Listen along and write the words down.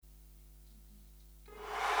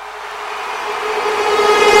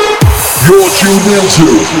You're tuned into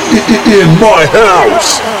In My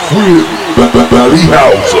House with Barry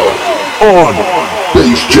Hauser on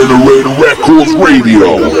Bass Generator Records Radio.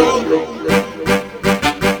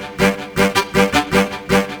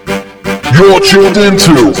 You're tuned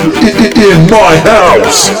into In My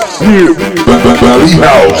House with Barry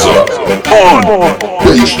Hauser on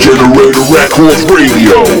Bass Generator Records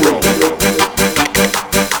Radio.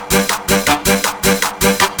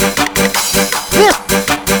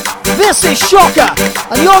 This is Shocker,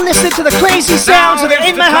 and you're listening to the crazy sounds of the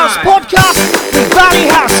In My House podcast with Barry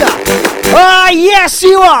Hauser. Ah, yes,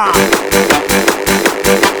 you are.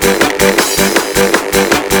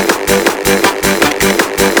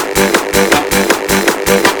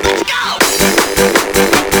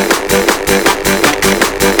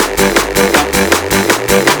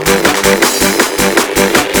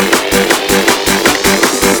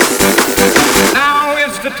 Now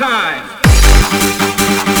is the time.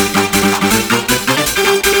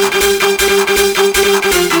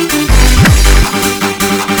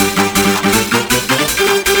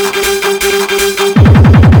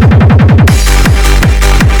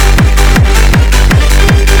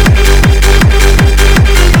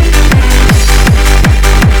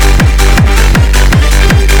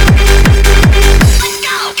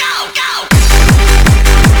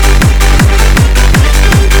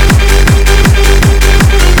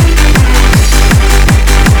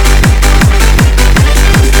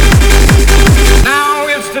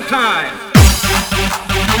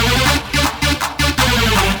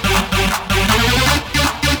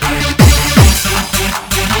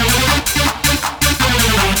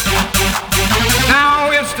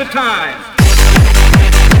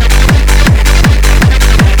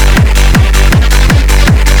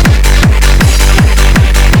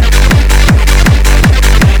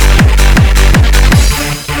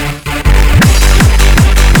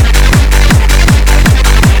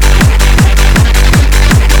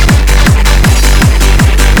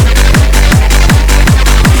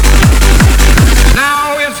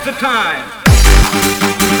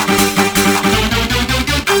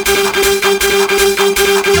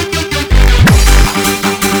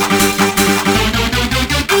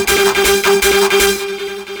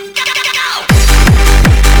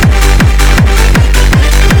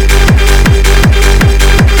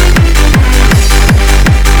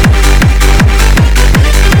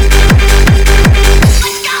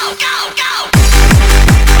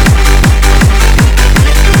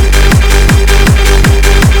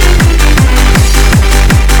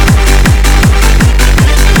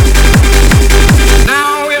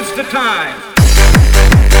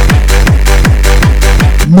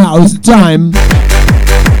 Now is the time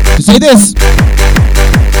to say this.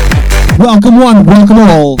 Welcome one, welcome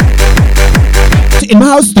all to In My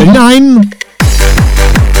House 39.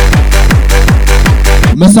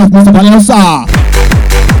 Myself, Mr. Baliosa.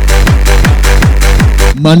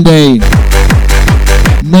 Monday,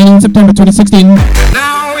 9 September 2016.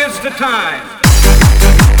 Now is the time.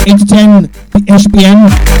 8 to 10 HPM,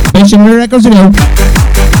 Bass Generator Records Radio.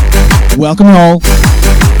 Welcome all.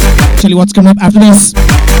 Tell you what's coming up after this.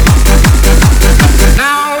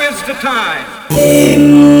 Now is the time.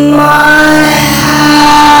 In my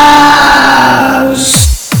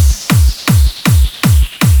house.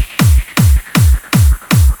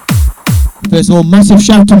 First of all, massive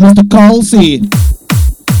shout to Mr. Colsey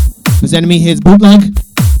for sending me his bootleg.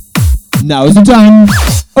 Now is the time.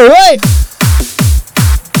 Alright!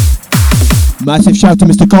 Massive shout to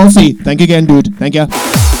Mr. Colsey. Thank you again, dude. Thank you.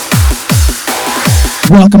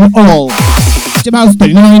 Welcome all to House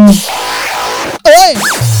 39. Hey!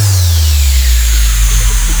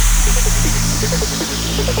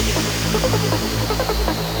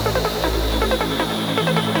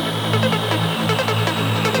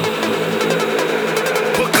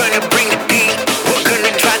 We're gonna bring the beat, we're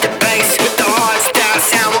gonna drive the bass with the hard style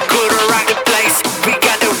sound, we're gonna rock the place. We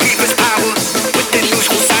got the Reaper's power with the new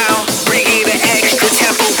school sound, bring even extra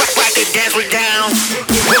tempo, rock the dance way down.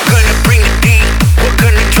 We're gonna bring the beat, we're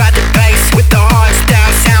gonna drive the bass with the hard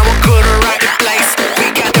style sound, we're gonna rock the place.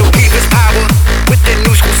 We got the Reaper's power with the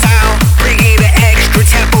new school sound, bring even extra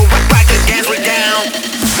tempo, rock the dance way down.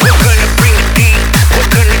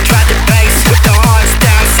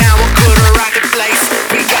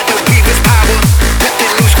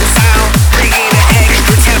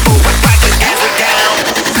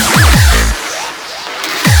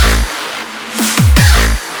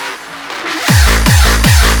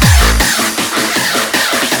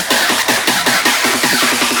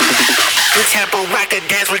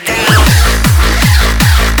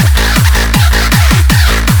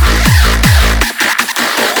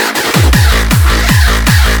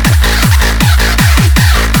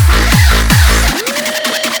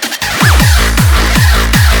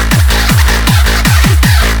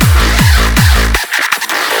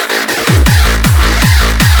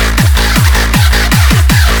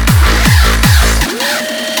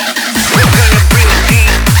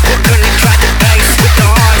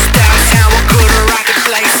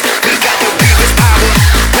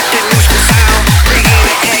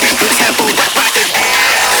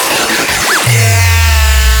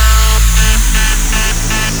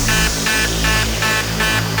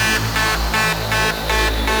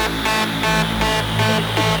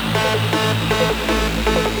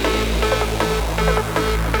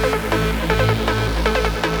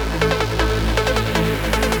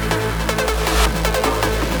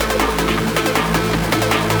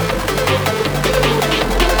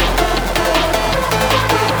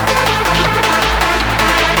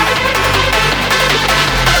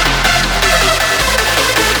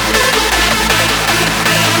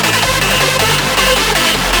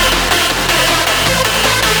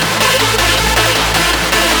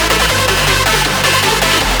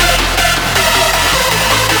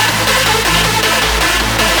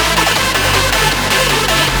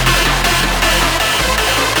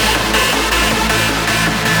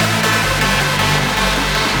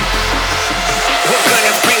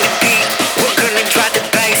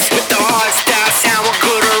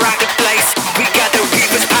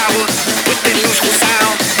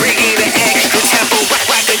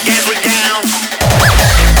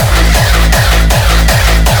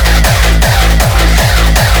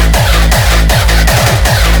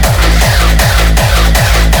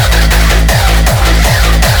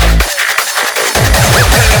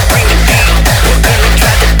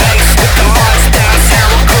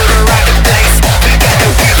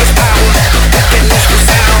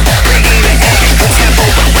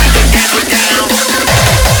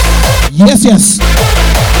 Yes, yes.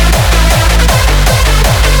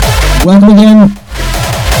 Welcome again.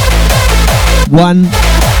 One.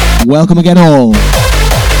 Welcome again all.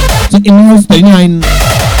 To In-House 39.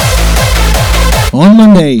 On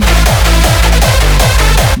Monday.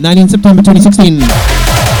 19 September 2016.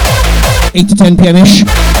 8 to 10 p.m.-ish.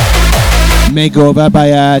 May go over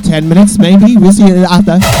by 10 minutes, maybe. We'll see it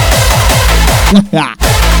after.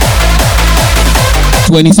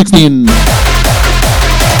 2016.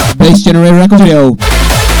 Bass Generator Record Radio.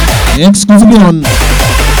 Exclusively on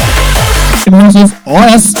Immersive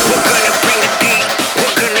OS.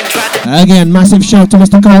 Again, massive shout to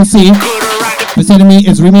Mr. Carl C. for sending me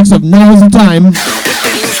his remix of Now Is the Time.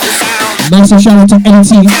 Massive shout out to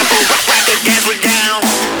NT.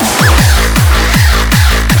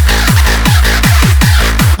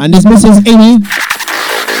 And this Mrs. Amy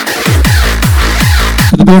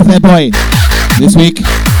for the birthday boy this week.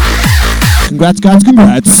 Congrats, guys,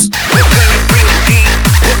 congrats.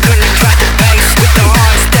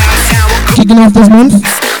 Kicking off this month.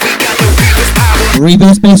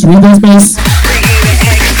 Reverse bass, reverse bass.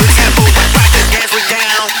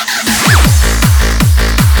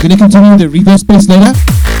 Gonna continue the reverse bass later,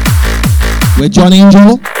 where John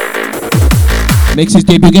Angel makes his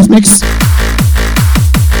debut guest mix.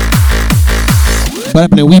 But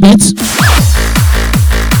up in a wee bit,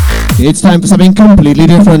 it's time for something completely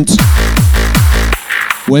different,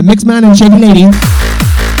 where Mixman and Shady Lady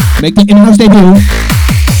make the in-house debut,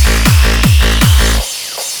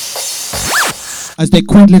 as they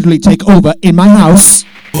quite literally take over in my house.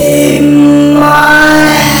 In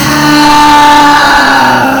my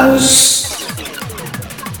house.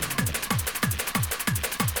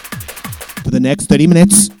 For the next 30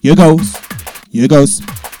 minutes, here goes. Here goes.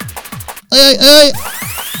 Hey, hey.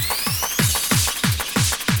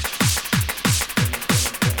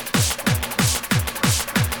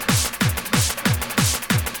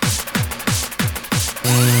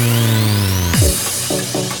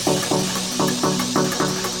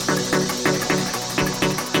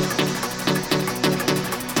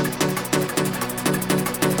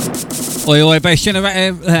 Oi, oi, Bass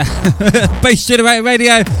Generator, Bass Generator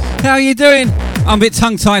Radio. How are you doing? I'm a bit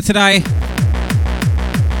tongue-tied today.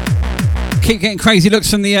 Keep getting crazy looks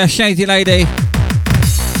from the Shady Lady.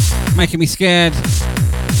 Making me scared.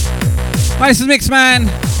 Hi, this is Mixman.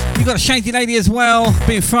 You've got a Shady Lady as well.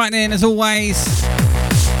 Being frightening as always.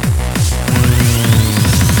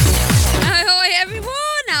 Ahoy,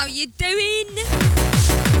 everyone. How you doing?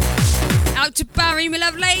 Out to Barry, my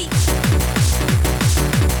lovely.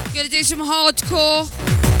 Gonna do some hardcore.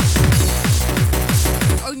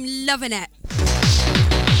 I'm loving it.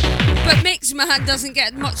 But Mixman doesn't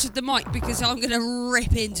get much of the mic because I'm gonna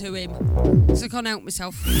rip into him. So I can't help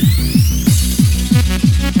myself.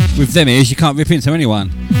 With them ears, you can't rip into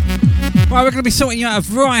anyone. Right, we're gonna be sorting you out a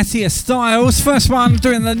variety of styles. First one,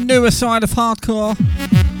 doing the newer side of hardcore.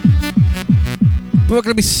 But we're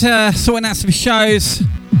gonna be sorting out some shows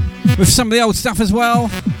with some of the old stuff as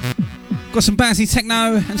well. Got some bouncy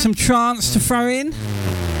techno and some trance to throw in.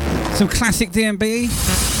 Some classic D&B.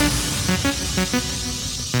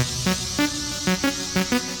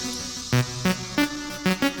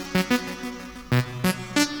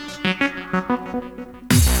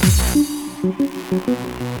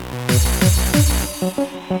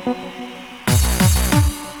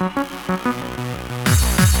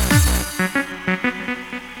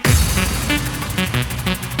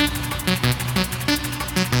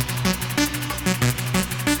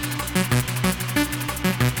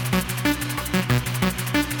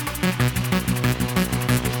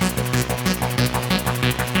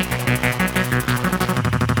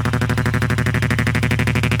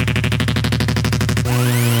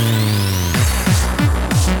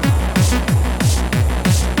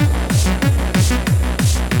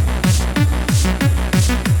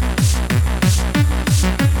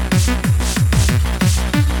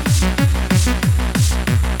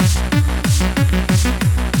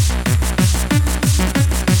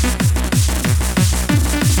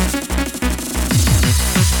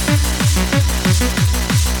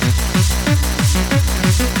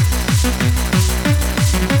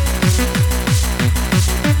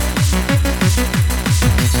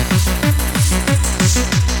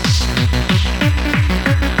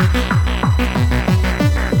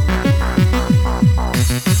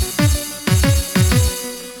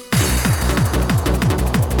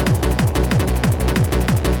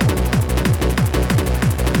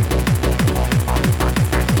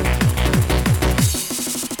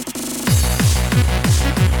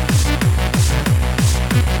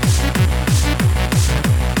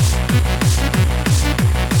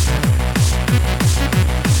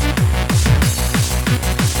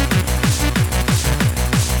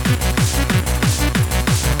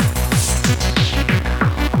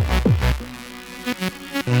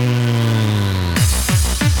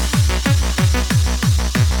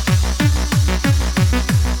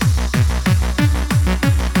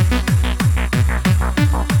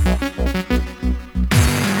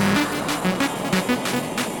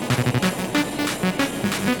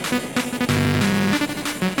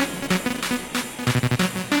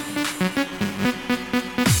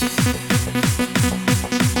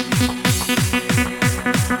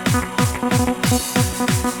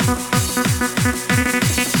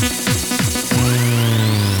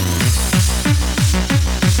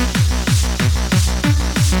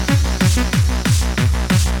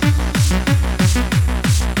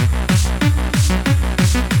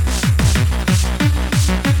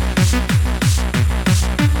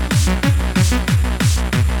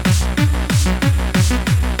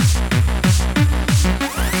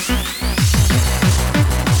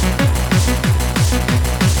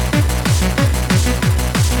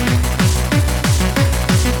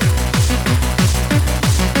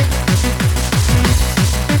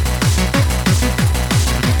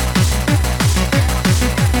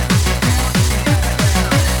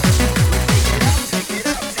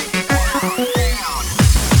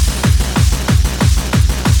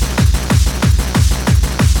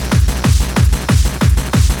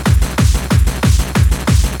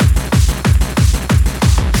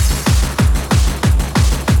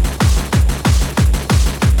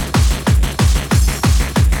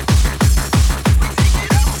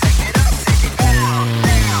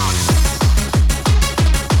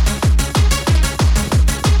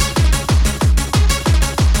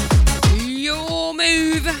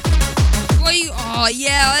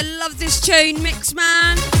 tune, Mix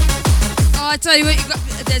Man. Oh, I tell you what,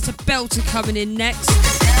 there's a belter coming in next.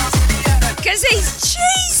 Because he's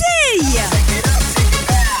cheesy!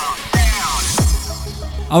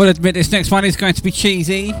 I will admit this next one is going to be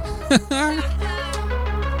cheesy.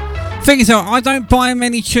 Thing is, I don't buy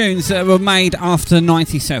many tunes that were made after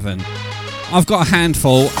 97. I've got a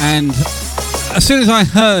handful, and as soon as I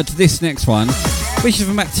heard this next one, which is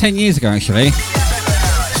from about 10 years ago actually,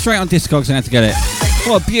 straight on Discogs and had to get it.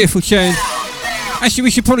 What a beautiful tune. Actually,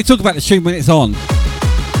 we should probably talk about the tune when it's on,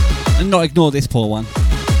 and not ignore this poor one.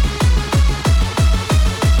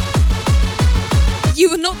 You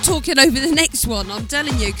were not talking over the next one, I'm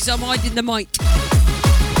telling you, because I'm hiding the mic.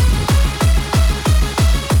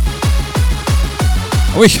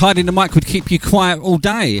 I wish hiding the mic would keep you quiet all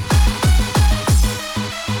day.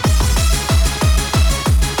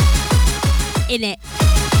 In it.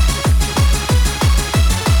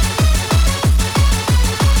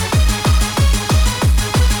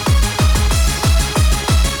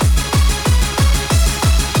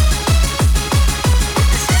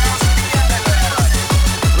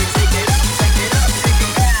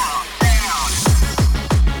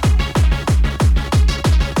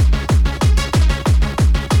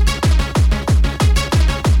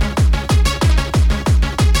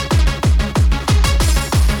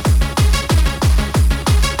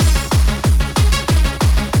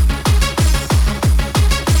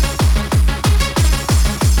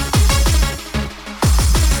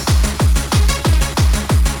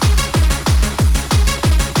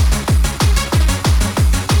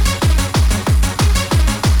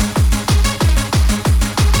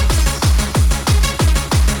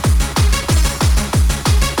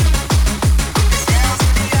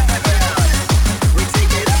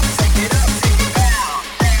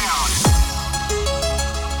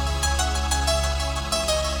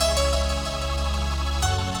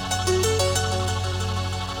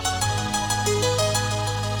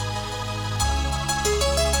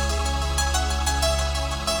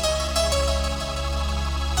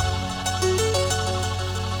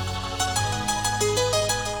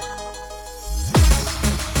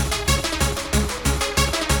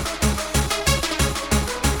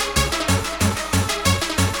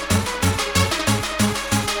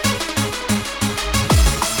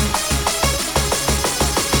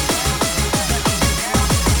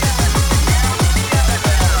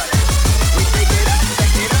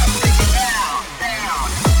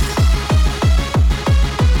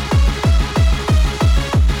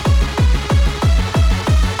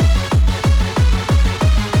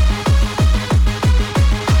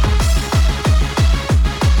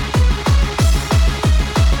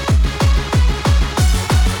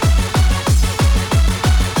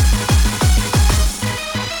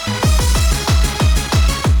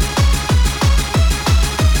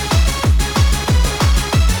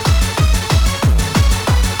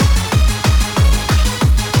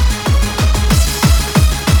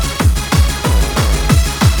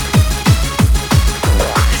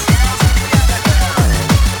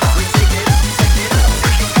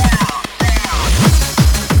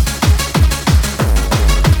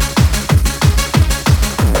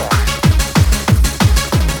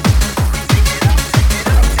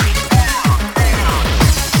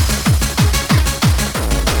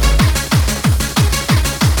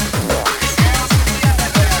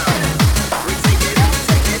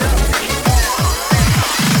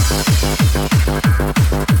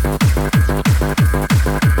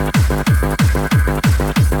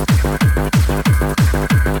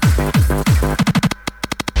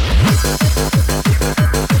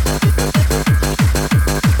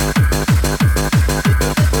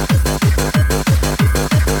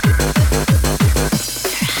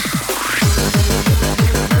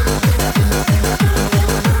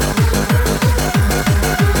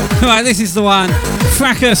 Right, this is the one.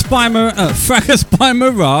 Fracas by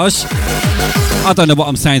Mirage. I don't know what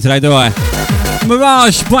I'm saying today, do I?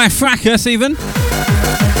 Mirage by Fracas, even.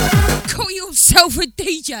 Call yourself a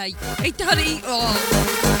DJ. He done it. Oh.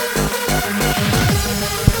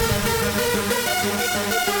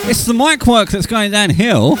 It's the mic work that's going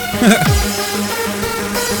downhill.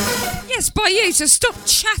 Yes, by you, so stop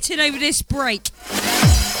chatting over this break.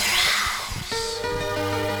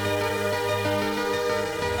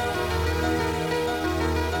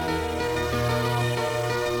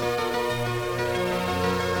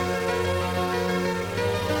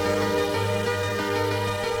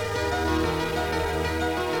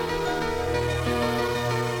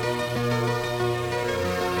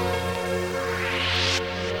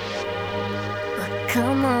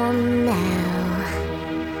 Come on now,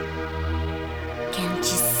 can't you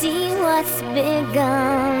see what's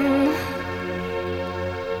begun?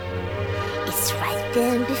 It's right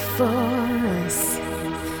there before us,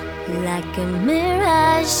 like a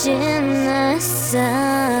mirage in the sun.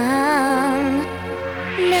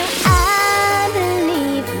 Now I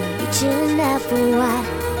believe I'm reaching out for what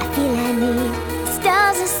I feel I need. The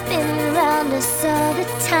stars are spinning around us all the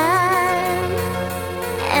time.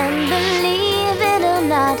 And believe it or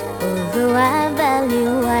not, although I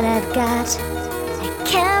value what I've got, I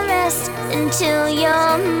can't rest until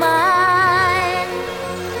you're mine.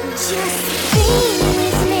 Just be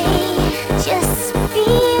with me, just be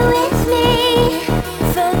with me.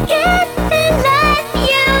 Forget the life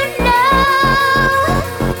you know.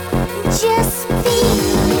 Just be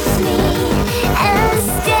with me and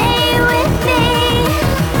stay with me.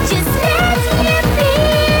 Just let your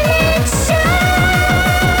feelings show.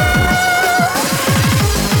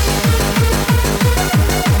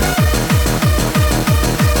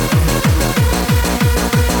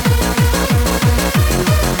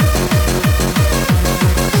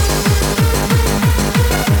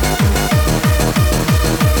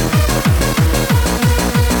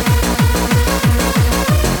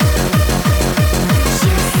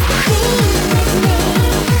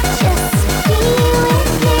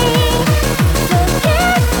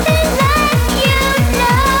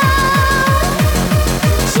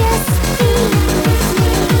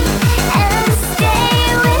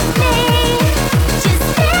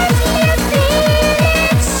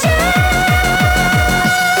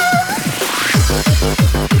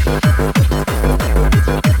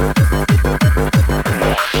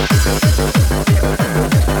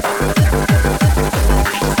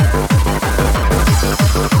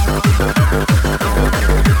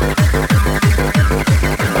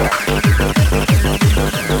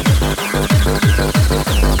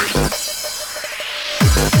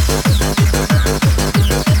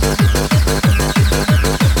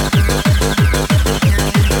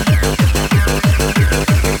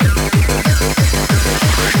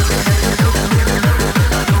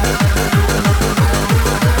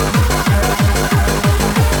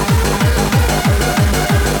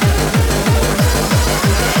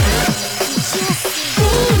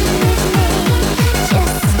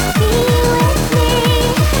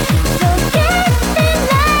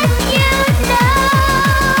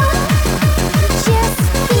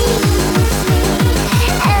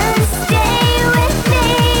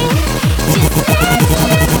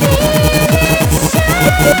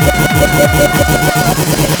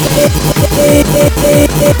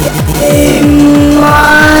 your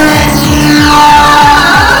arms.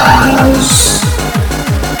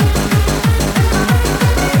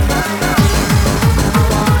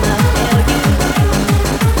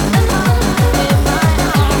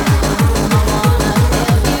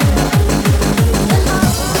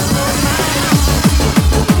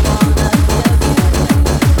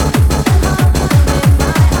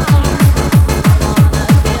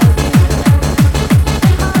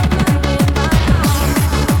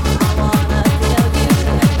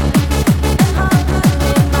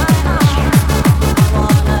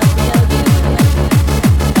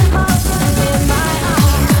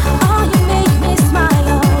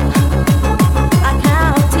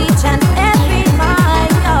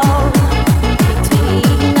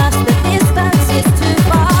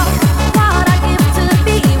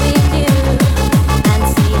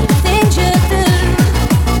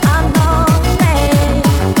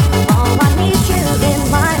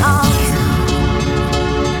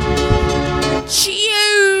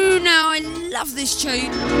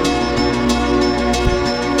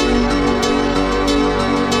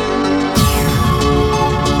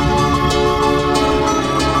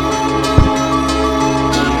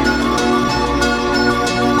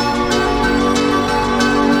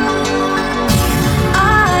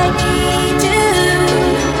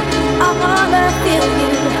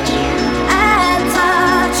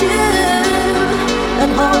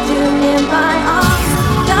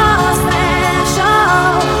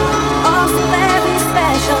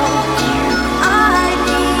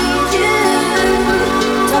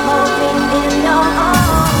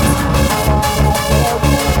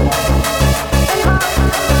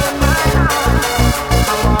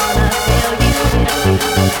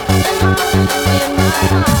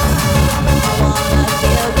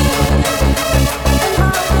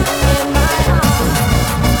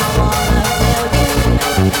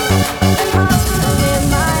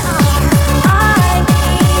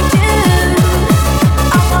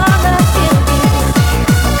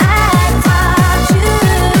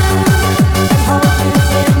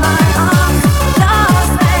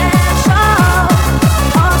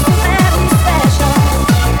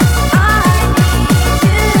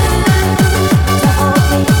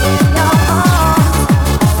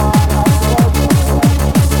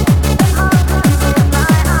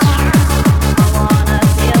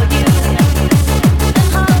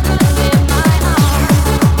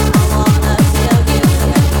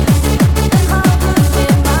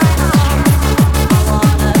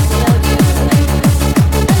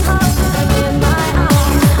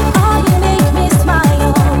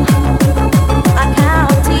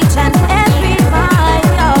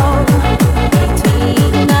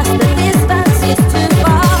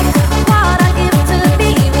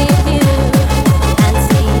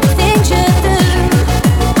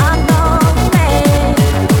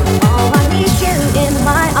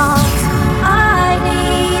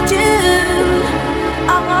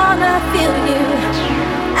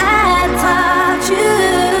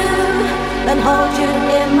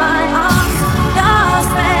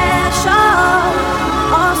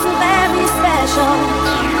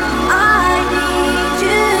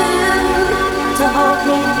 hold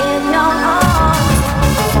me in your arms.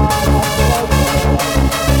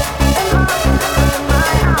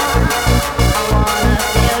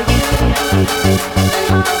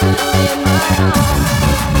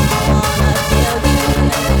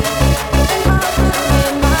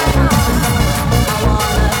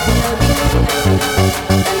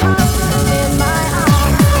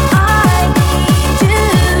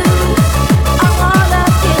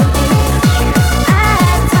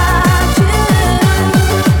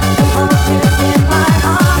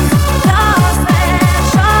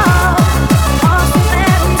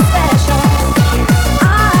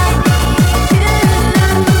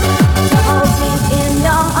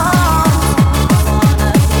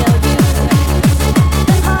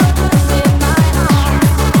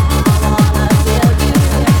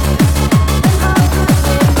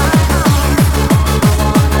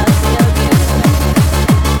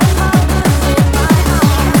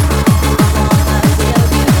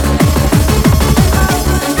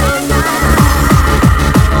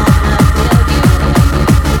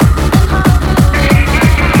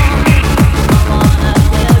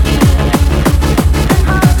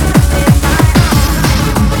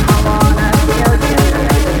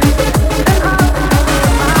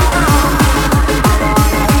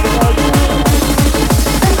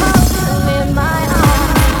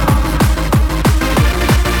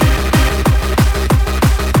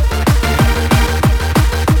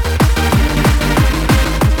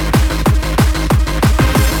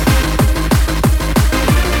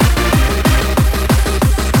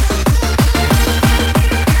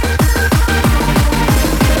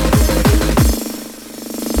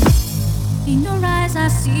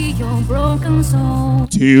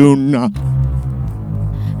 Tune.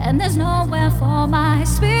 And there's nowhere for my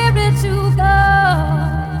spirit to go.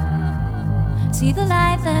 See the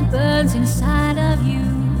light that burns inside of you,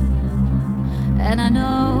 and I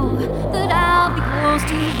know that I'll be close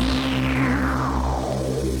to you.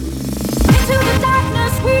 Into the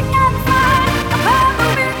darkness we can fly, above the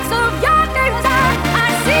wings of your desire. I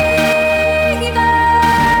see the light.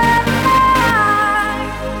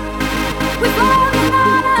 We're falling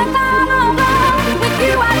on a cloud. With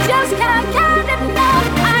you I just can't get enough.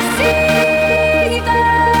 I see the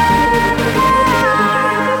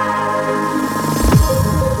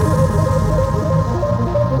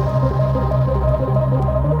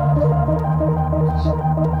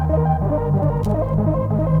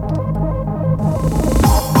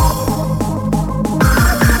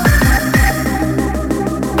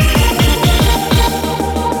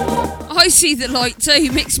I see the light too.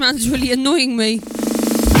 Mixman's really annoying me.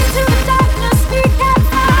 into the darkness we can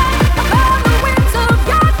fly, above the wings of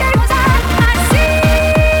your desire. I see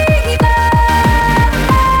the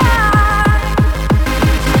light.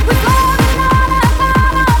 We're floating on a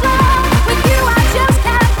cloud of love. With you I just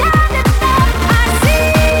can't get enough. I see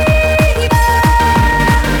the light.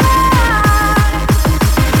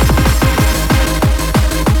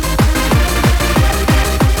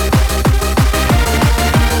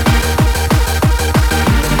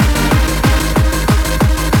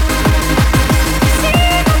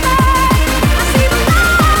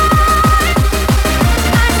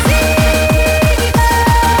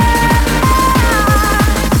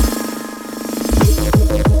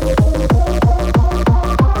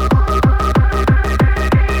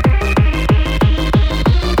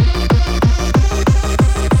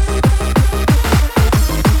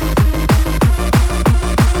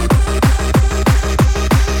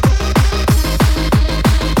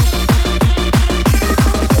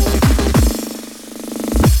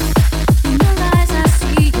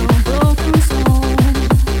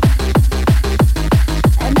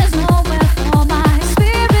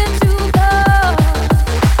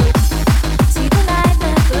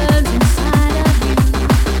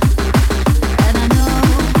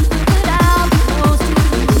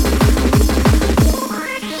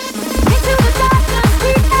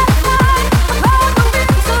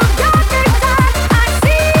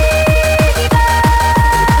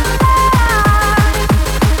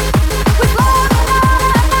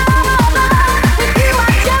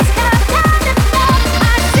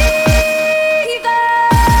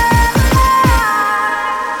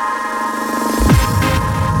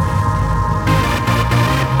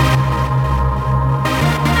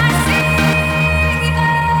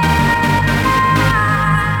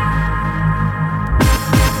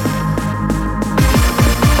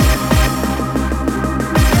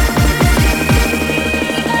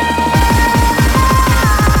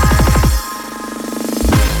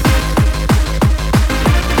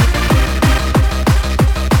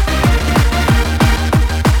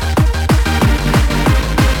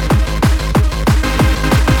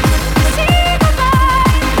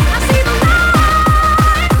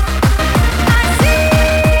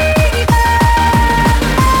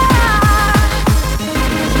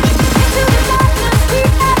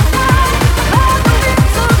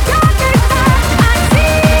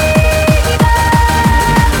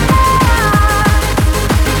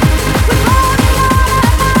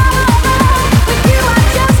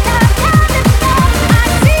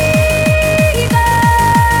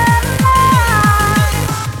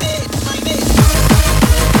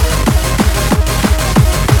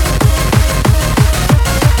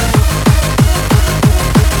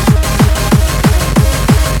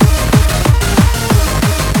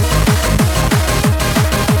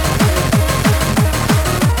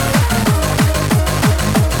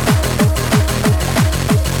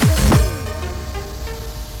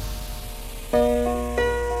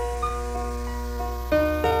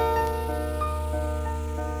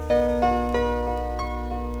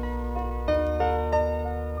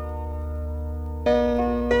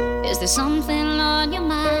 Is there something on your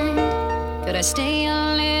mind? Could I stay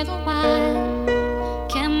a little while?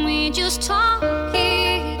 Can we just talk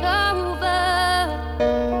it over?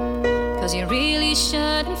 'Cause you really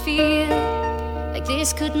shouldn't feel like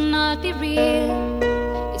this could not be real.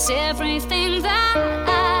 It's everything that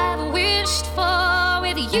I've wished for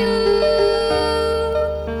with you.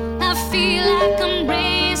 I feel like I'm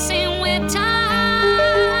racing with time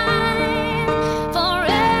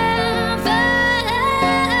forever.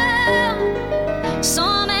 So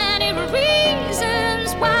many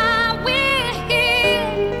reasons why we're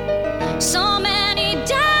here. So many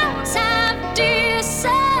doubts have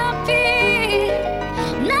disappeared.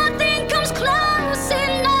 Nothing comes close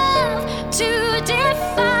enough to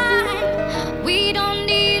define. We don't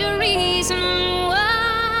need a reason why.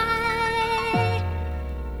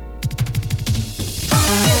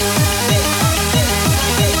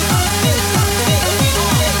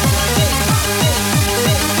 So many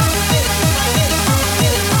reasons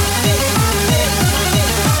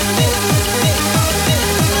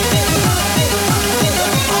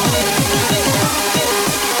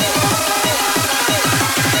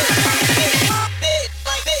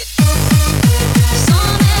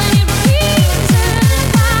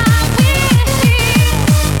why we're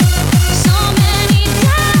here. So many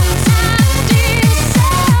doubts have disappeared.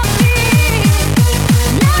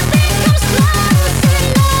 Nothing comes close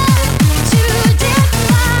enough to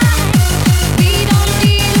define. We don't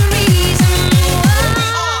need a reason why.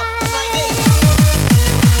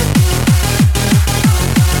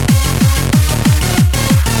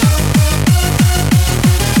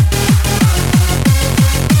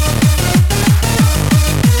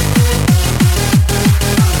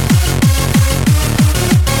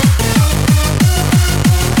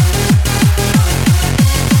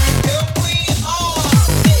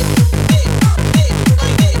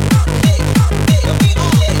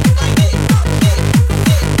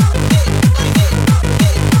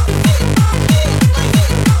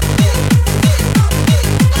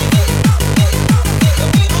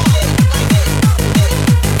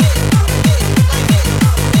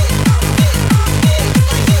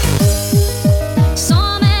 So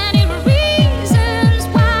many reasons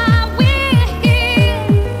why we're here.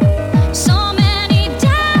 So many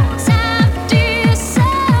doubts have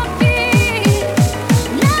disappeared.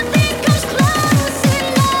 Nothing comes close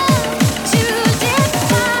enough to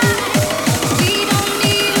define. We don't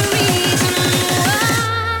need a reason why.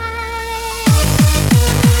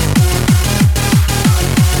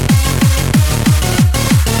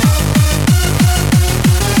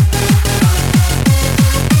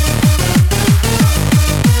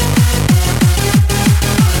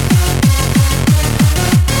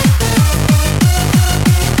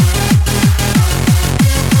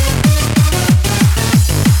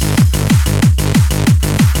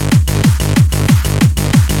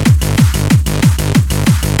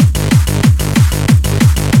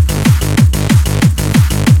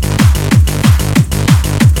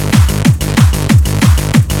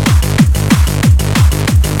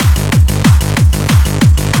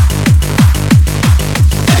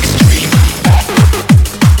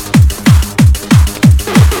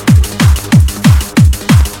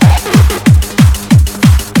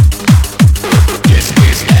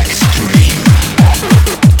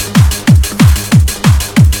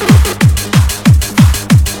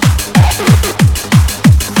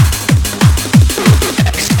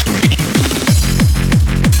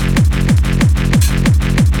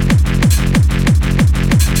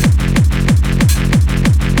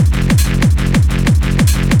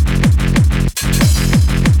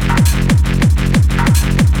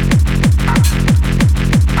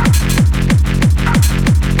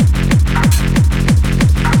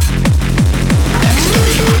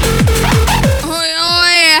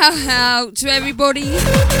 Out to everybody.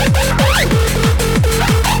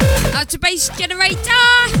 Out to Bass Generator.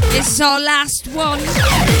 This is our last one.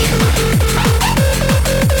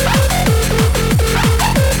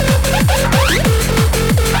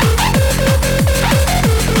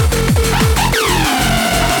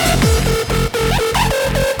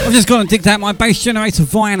 I've just gone and digged out my Bass Generator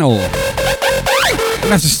vinyl. I'll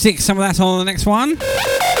have to stick some of that on the next one.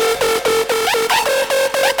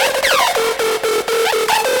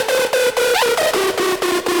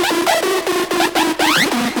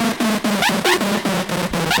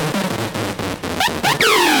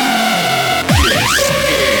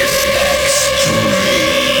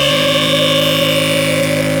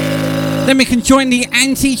 Then we can join the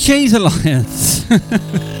Anti-Cheese Alliance.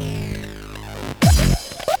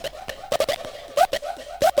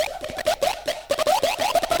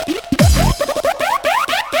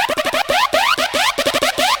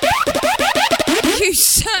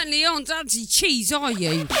 fancy cheese, are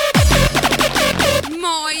you?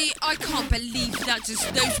 I can't believe that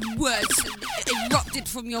just those words erupted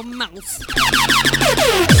from your mouth.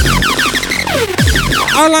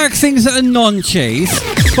 I like things that are non-cheese,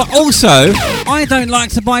 but also I don't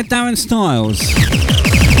like to buy Darren Styles.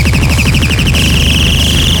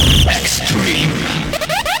 Extreme.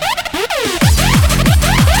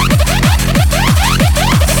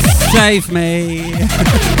 Save me.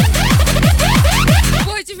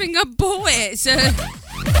 Why do you think I bought it?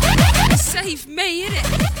 Save me, innit?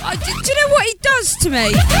 Do you know what he does to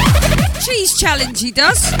me? Cheese challenge he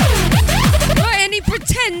does. Right, and he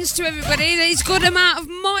pretends to everybody that he's got them out of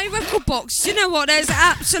my record box. Do you know what? There's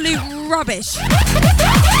absolute rubbish.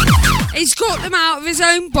 He's got them out of his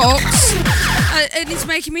own box, and he's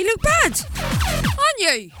making me look bad. Aren't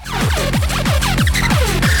you?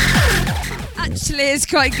 Actually, it's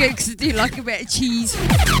quite good because I do like a bit of cheese.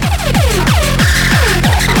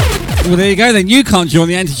 Well, there you go then. You can't join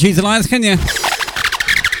the Anti-Cheese Alliance, can you?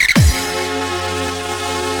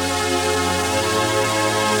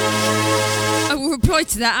 I will reply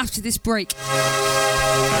to that after this break.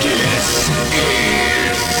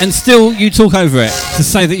 And still you talk over it to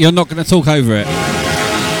say that you're not going to talk over it.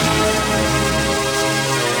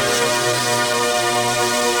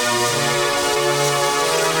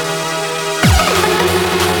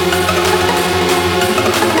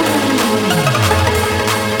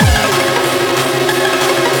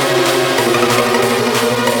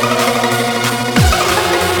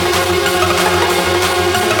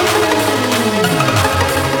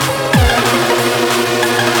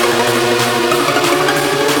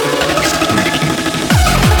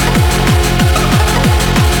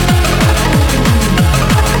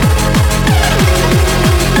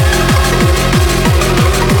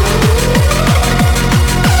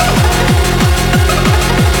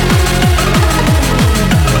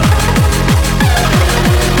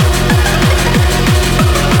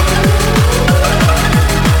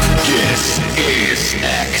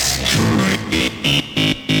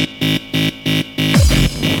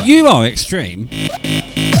 You are extreme.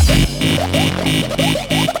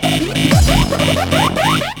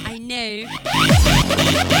 I know.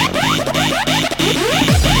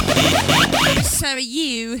 So are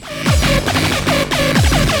you.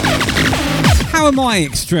 How am I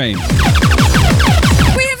extreme? We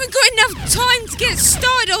haven't got enough time to get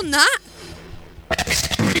started on that.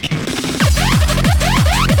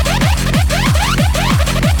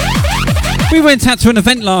 We went out to an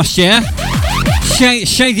event last year.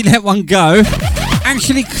 Shady let one go.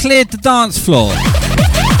 Actually cleared the dance floor.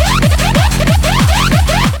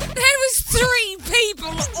 There was 3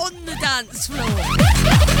 people on the dance floor.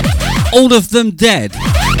 All of them dead.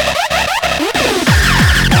 Tell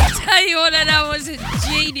you what, that was a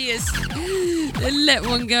genius. The let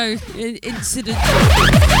one go incident.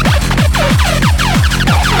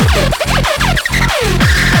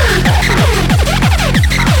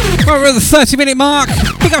 Well, we're at the 30-minute mark.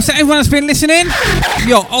 Big ups to everyone that's been listening.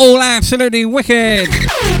 You're all absolutely wicked.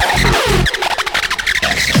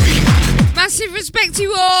 Massive respect to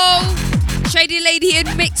you all. Shady Lady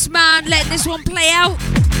and Mixed Man letting this one play out.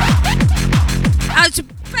 Out to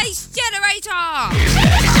Bass Generator.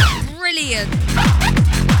 Brilliant.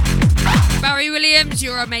 Barry Williams,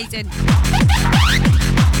 you're amazing.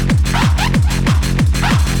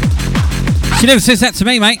 She never says that to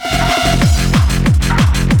me, mate.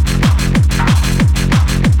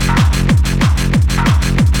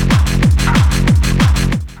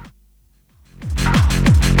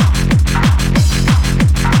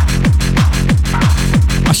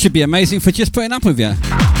 I should be amazing for just putting up with you.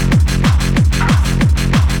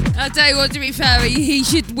 I'll tell you what, to be fair, he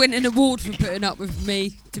should win an award for putting up with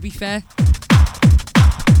me, to be fair.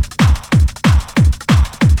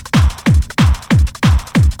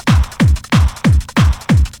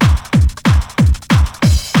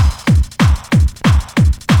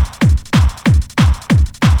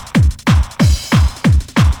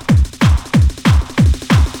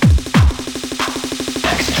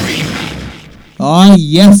 Oh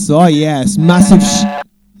yes, massive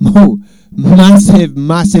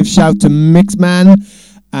shout to Mixman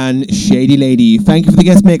and Shady Lady. Thank you for the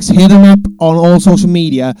guest mix. Hit them up on all social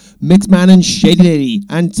media, Mixman and Shady Lady,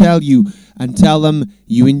 and tell them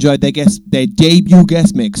you enjoyed their debut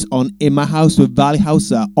guest mix on In My House with Valley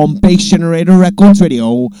Houser on Bass Generator Records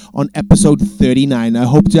Radio on episode 39. I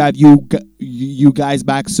hope to have you guys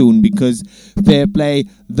back soon, because fair play,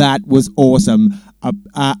 that was awesome.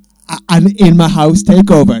 An In My House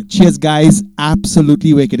takeover. Cheers, guys.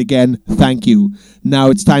 Absolutely wicked again. Thank you. Now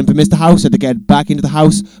it's time for Mr. Houser to get back into the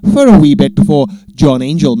house for a wee bit before John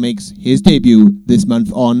Angel makes his debut this month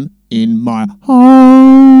on in my house.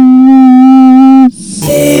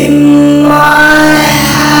 In my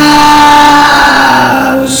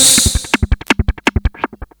house.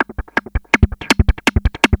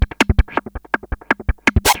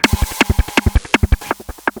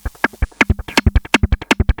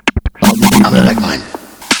 I'm the big man.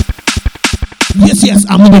 Yes,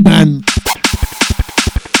 I'm the big man.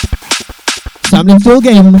 Sampling full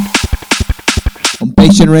game on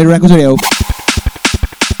Bass Generator Records Radio.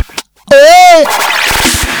 Hey!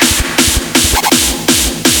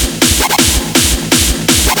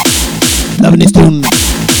 Loving this tune.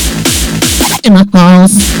 In my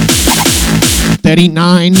house.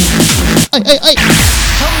 39. Hey. Turn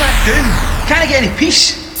that down. Can't I get any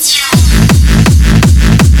peace?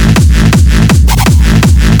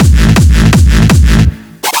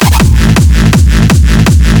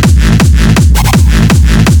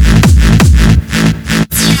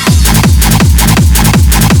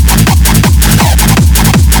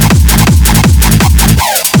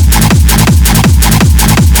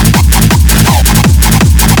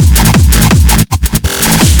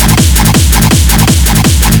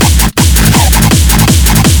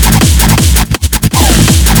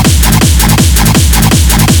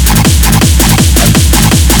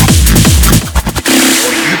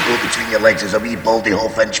 Legs as a wee baldy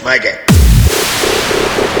half-inch maggot.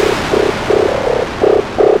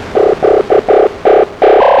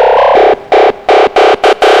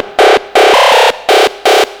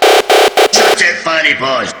 Shut it, fanny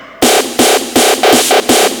paws.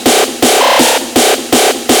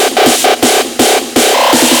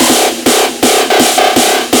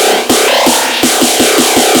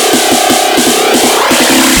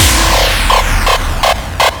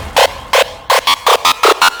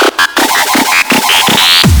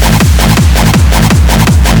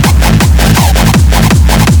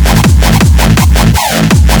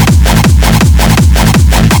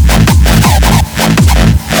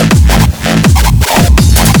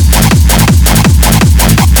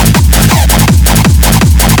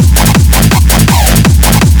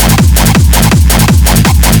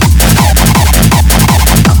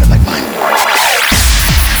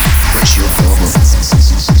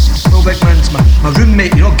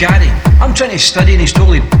 I'm trying to study and he's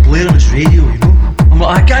totally blaring his radio, you know. I'm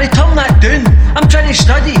like, Gary, turn that down. I'm trying to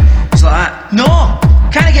study. He's like that. No,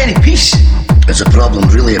 can't I get any peace? Is the problem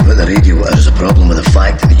really about the radio, or is the problem with the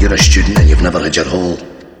fact that you're a student and you've never had your hole?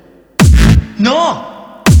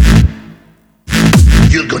 No.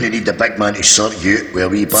 You're going to need the big man to sort you out with a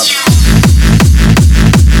wee bump.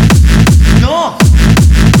 No.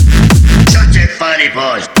 Shut it, fanny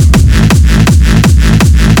paws.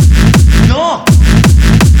 No.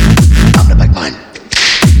 I'm the big man.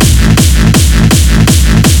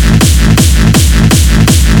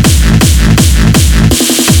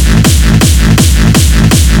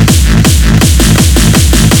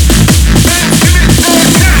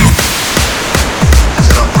 Is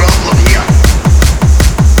there a problem here?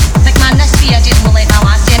 Big man, this beer didn't will let my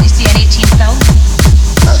lad send to see an 18 film.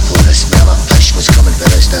 I thought the smell of fish was coming from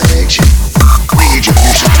this direction. What age of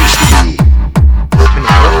you supposed to be?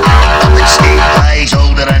 Up in state.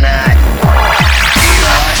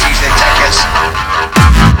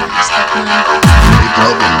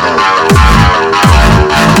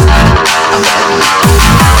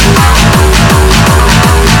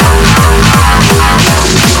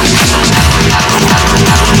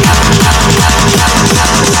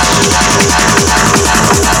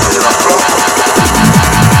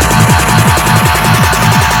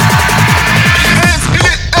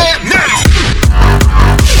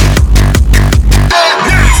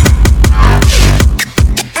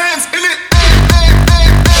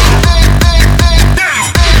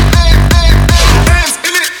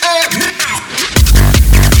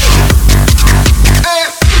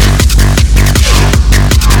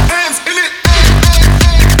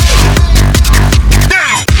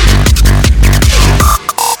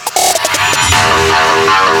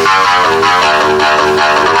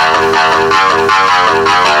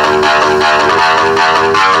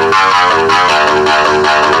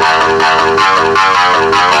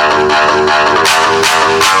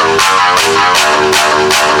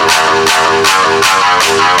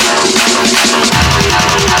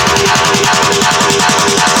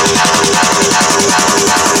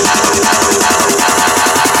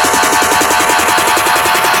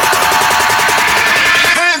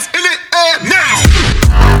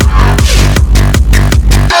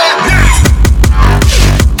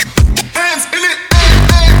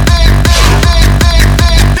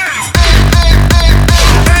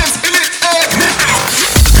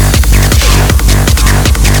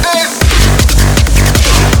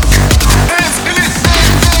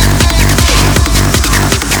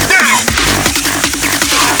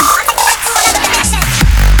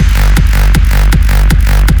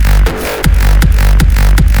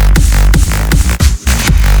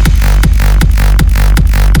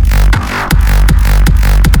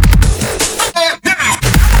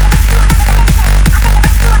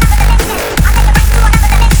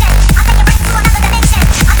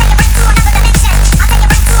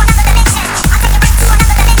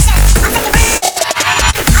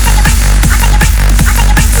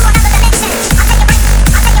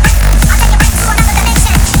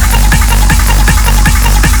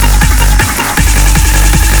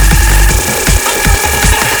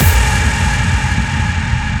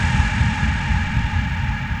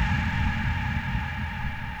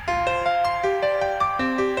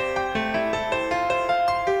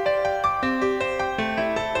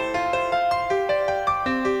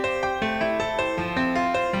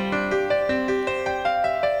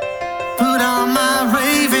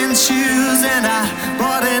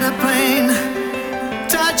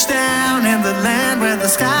 touchdown in the land where the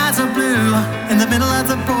skies are blue, in the middle of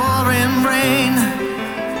the pouring rain.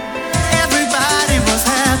 Everybody was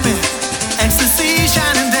happy, ecstasy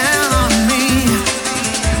shining down on me.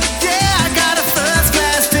 Yeah, I got a first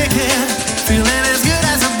class ticket, feeling as good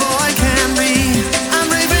as a boy can be. I'm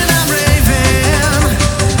raving, I'm raving,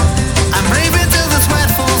 I'm raving till the sweat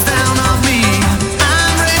falls down on me.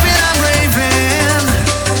 I'm raving, I'm raving,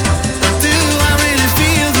 but do I really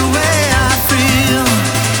feel the way I feel?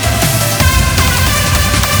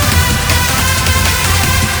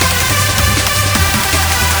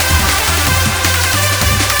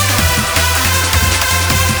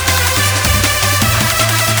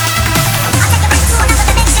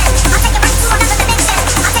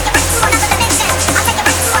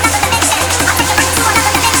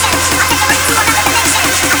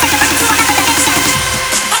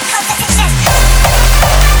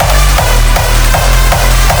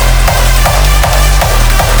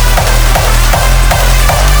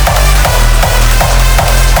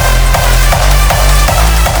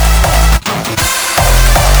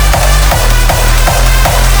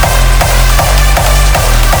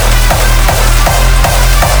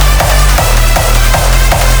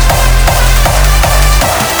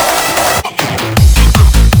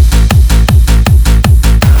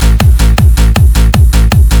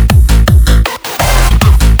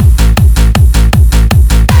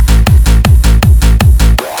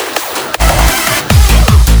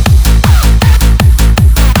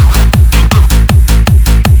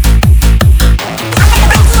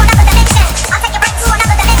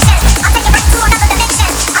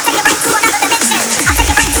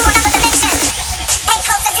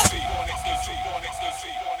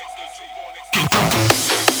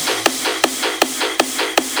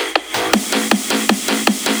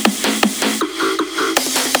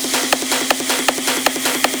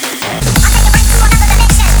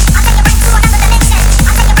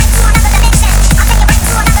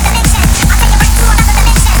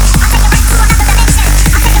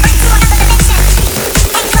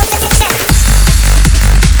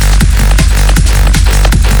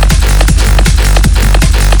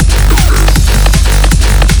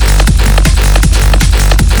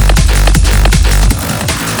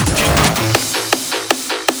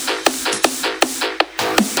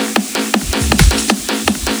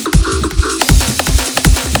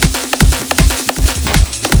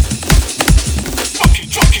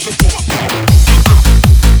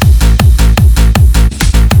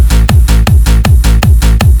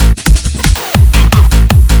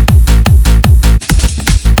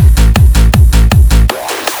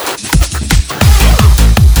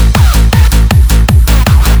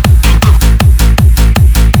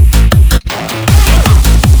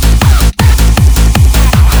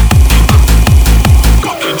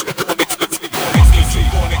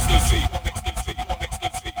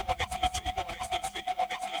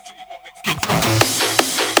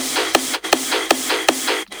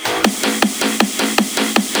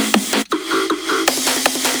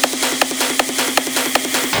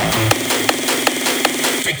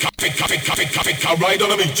 Right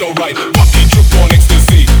on a beach, alright. Fucking trip on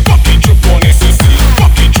ecstasy. Fucking trip on ecstasy.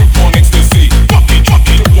 Fucking trip on ecstasy. Fucking trip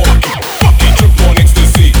on ecstasy. Fucking trip on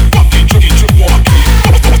ecstasy.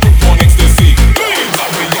 Dreams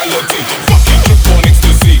are reality. Fucking trip on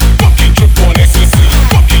ecstasy. Fucking trip on ecstasy.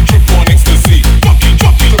 Fucking trip on ecstasy. Fucking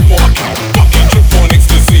trip on ecstasy. Fucking trip on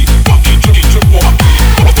ecstasy. Fucking trip on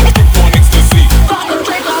ecstasy.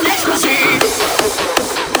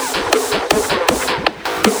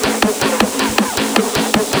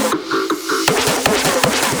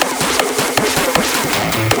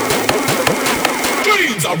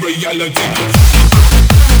 Reality.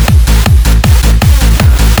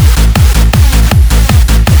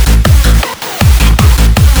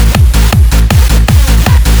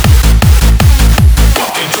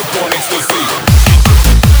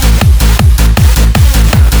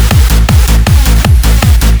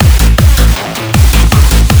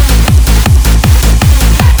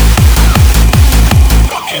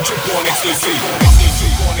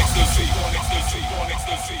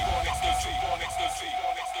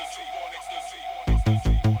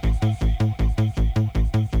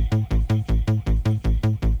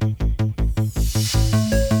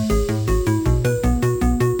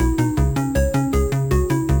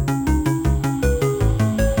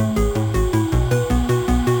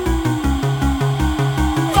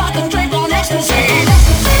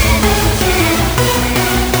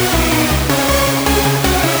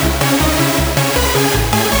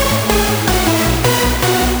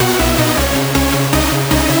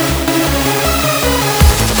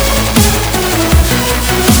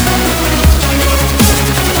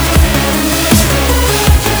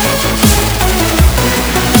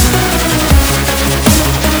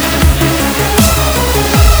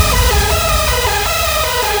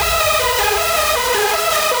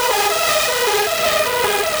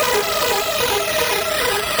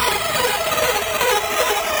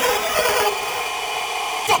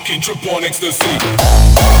 trip on ecstasy.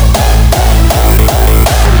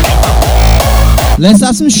 Let's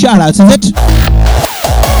have some shout outs, is it?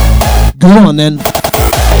 Go on then.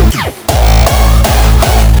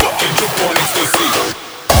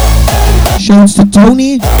 Shouts to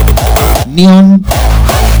Tony, Neon,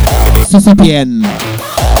 Sisipien.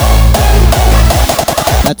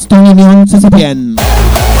 That's Tony, Neon, Sisipien.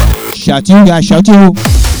 Shout you guys, shout you.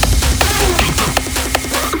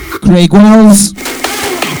 Craig Wells.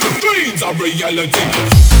 Dreams are reality.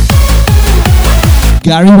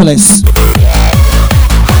 Gary Willis.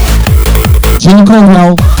 Jill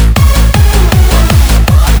Caldwell.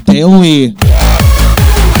 Dale Lee.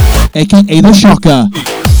 A.K.A. The Shocker.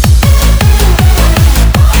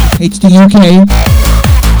 HDUK.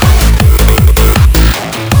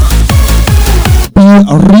 B.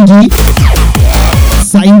 Rigi.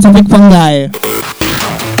 Scientific Fungi.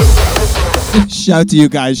 Shout to you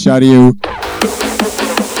guys, shout to you.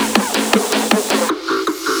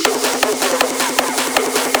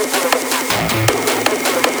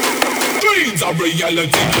 Dreams are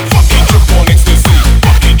reality. Fucking trip on ecstasy.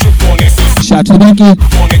 Fucking trip on ecstasy. Shout to the Becky.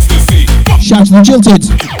 Shout to the Jilted.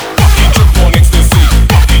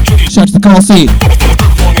 Shout to the Carl C.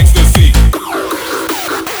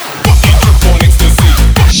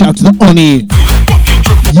 Shout to the Oni.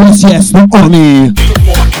 Yes, yes, the Oni.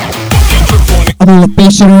 I'm on the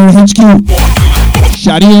Bationary HQ.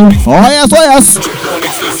 Shout to you. Oh yes, oh yes.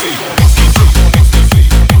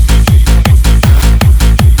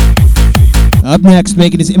 Up next,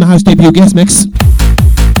 making his in-house debut guest mix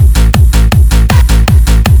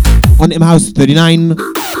on in-house 39.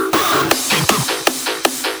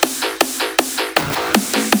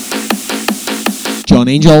 John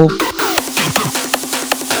Angel.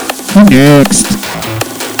 Next.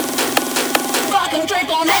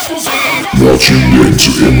 You're tuned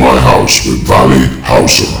into In My House with Valley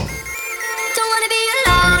Houser.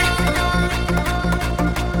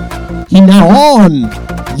 He now on.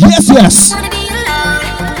 Yes, yes.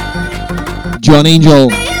 John Angel.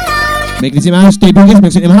 Making his in-house debut guest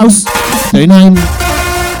mix on in-house 39.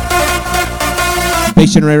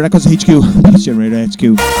 Bass Generator Records HQ. Bass Generator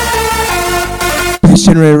HQ. Bass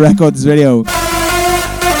Generator Records Radio.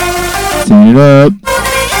 Turn it up.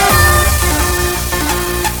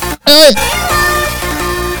 Hey!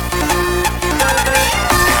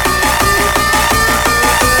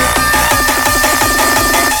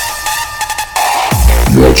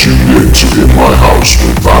 You're tuned into In My House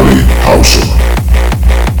with Valley Houser.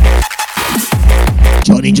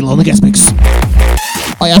 John Angel on the guest mix.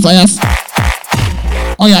 Oh yes, oh yes.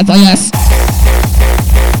 Oh yes, oh yes.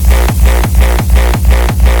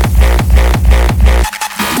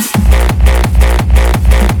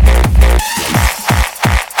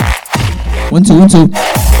 One, two, one, two.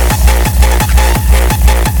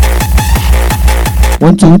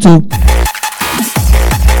 One, two, one, two.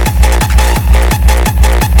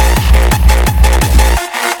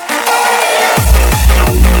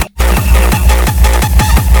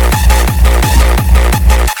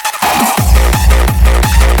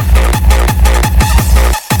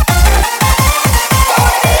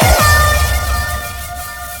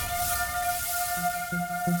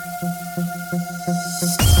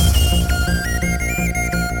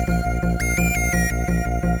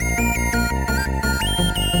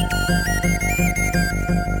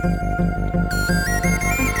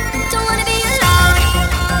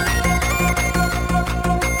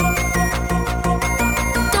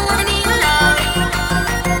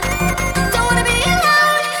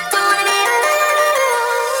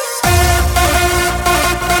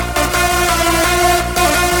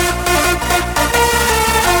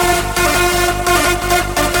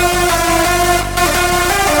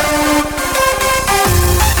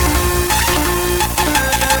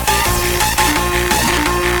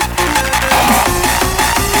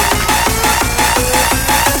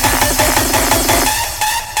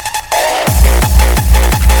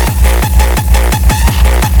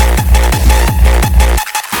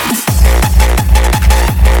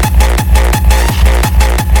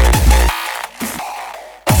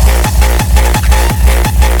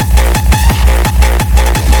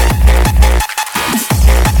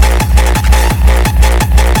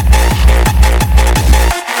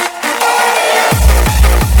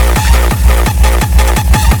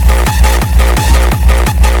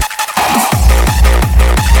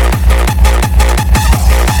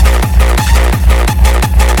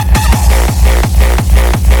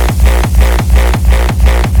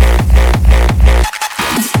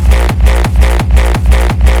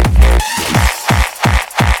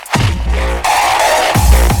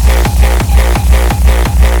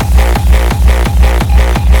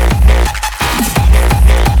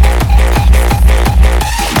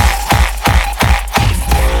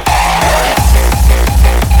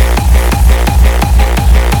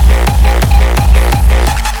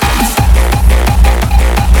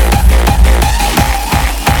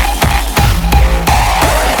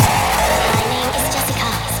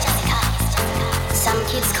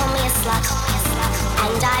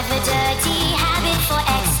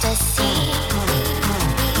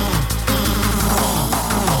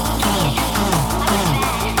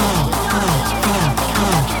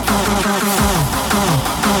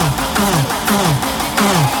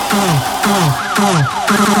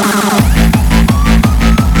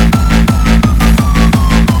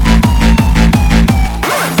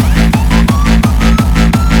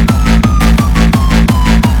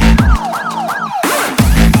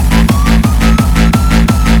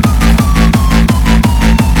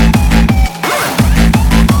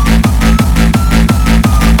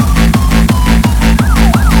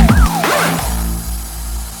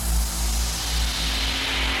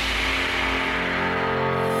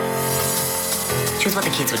 She was what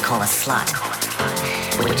the kids would call a slut,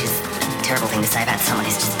 which is a terrible thing to say about someone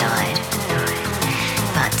who's just died.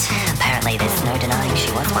 But apparently there's no denying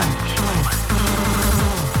she was one.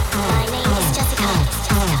 My name is Jessica.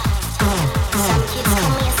 Some kids call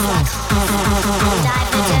me a slut. And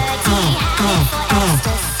I've a dirty habit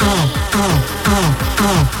for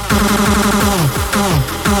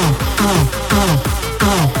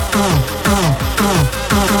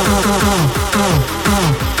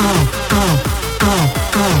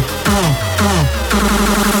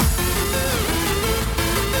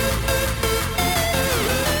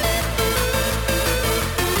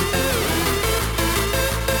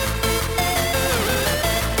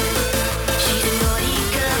She's a naughty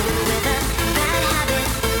girl with a bad habit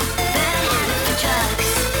for drugs.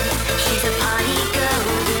 She's a party girl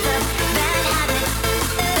with a bad habit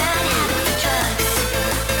for drugs.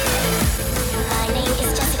 My name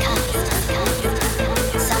is Jessica.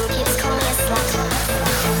 Some kids call me a slut.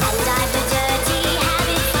 And I've a dirty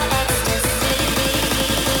habit for ecstasy.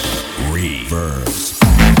 Reverse.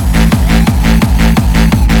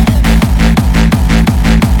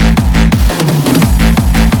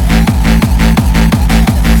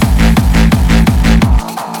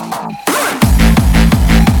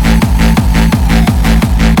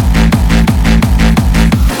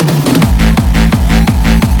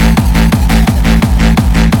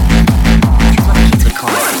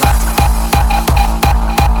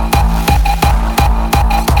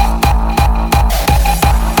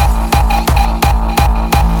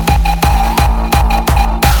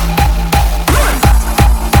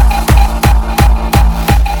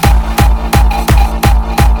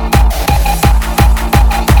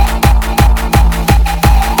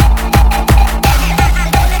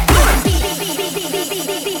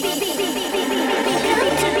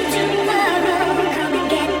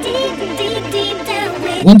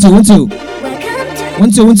 One, two, one, two.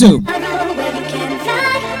 One, two, one, two.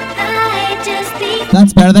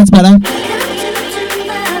 That's better, that's better.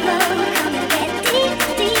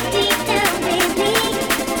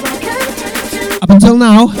 Up until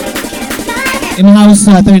now, in house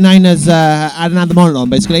 39 has hadn't had the monitor on,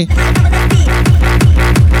 basically.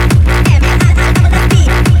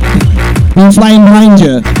 We're flying behind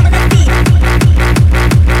you.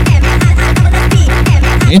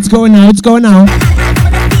 It's going now, it's going now.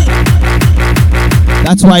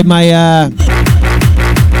 That's why my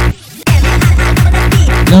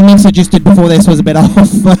little mix I just did before this was a bit off.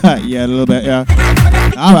 Yeah, a little bit, yeah.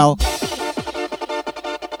 Oh well.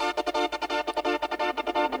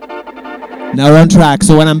 Now we're on track,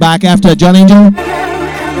 so when I'm back after John Angel,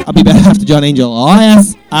 I'll be better after John Angel. Oh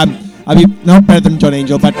yes, I'll be not better than John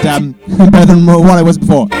Angel, but better than what I was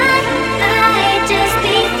before.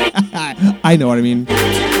 I know what I mean.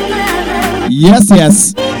 Yes,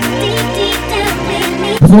 yes.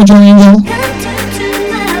 Before John Angel,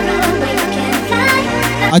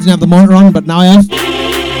 I didn't have the monitor on, but now I have.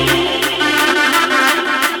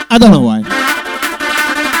 I don't know why.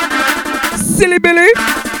 Silly Billy.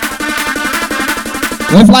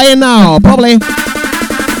 We're flying now, probably.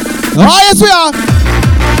 Oh, yes, we are.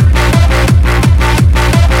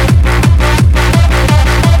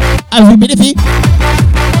 I'll be iffy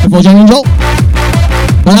before John Angel,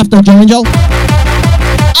 but after John Angel,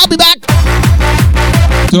 I'll be back.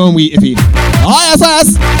 Don't we iffy? Oh, yes,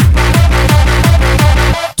 yes.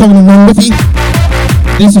 Talking to non iffy.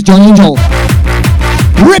 This is John Angel.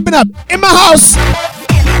 Ripping up in my house.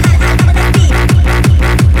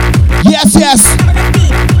 Yes, yes.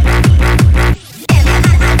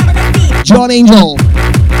 John Angel.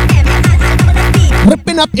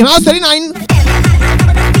 Ripping up in house 39.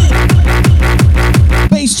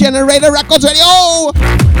 Bass Generator Records Radio.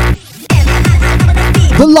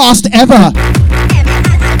 The last ever.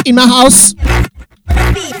 In my house.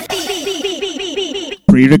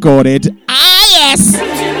 Pre-recorded. Ah, yes.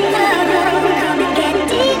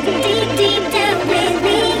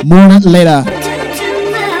 More on that later.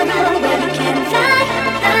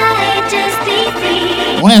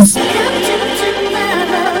 Oh, yes.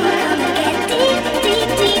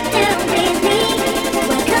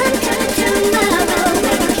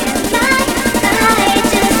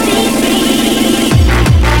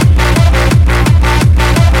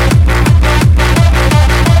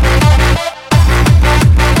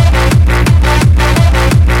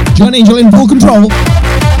 John Angel in full control.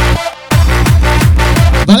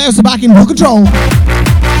 Valeosa back in full control.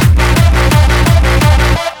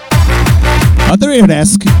 At the radio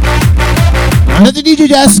desk. And at the DJ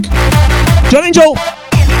desk. John Angel.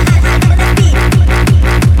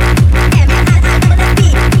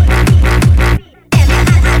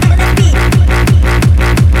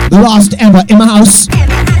 The last ever in my house.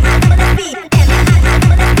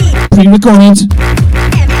 Pre-recorded.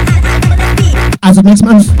 As of next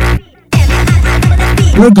month.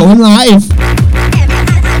 We're going live.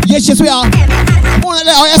 Yes, yes we are. More than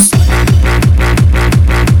that, oh yes.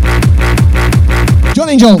 John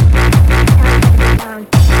Angel.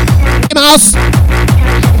 In my house.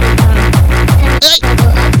 Hey.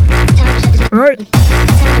 Alright.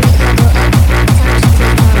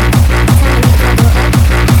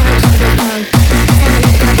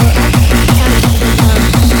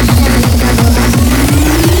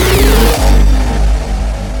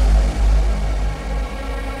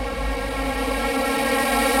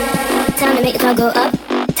 Time to make the club go up.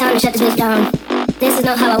 Time to shut this bitch down. This is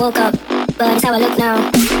not how I woke up, but it's how I look now.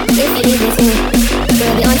 If you leave with me,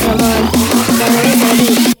 we'll be on till morn. Then we're into the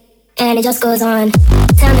beat, and it just goes on.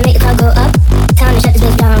 Time to make the club go up. Time to shut this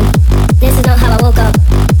bitch down. This is not how I woke up,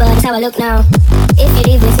 but it's how I look now. If you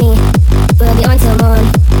leave with me, we'll be on till morn.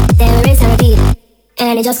 Then we're into the beat,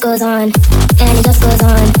 and it just goes on. And it just goes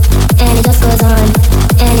on. And it just goes on.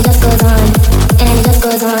 And it just goes on. And it just goes on. And it just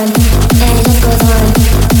goes on. And it just goes on.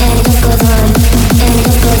 And it just goes on. And it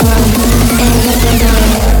just goes on. And it just goes on.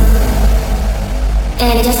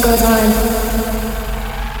 And it just goes on. And it just goes on.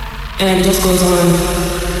 And it just goes on. And it just goes on.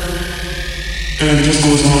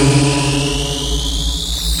 And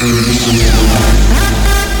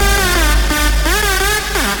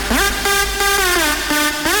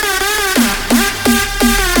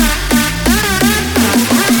it just goes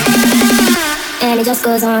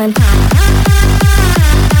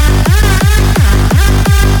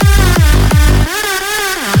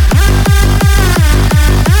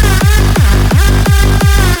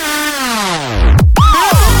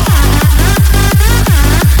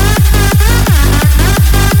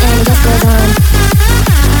on.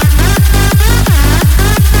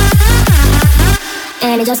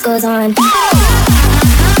 And it just goes on. And it just goes on.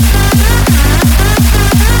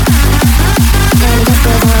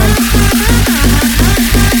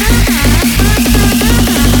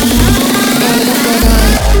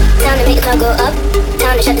 Time to make the club go up.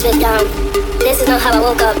 Time to shut this bitch down. This is not how I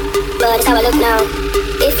woke up, but it's how I look now.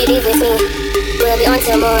 If you leave with me, we'll be on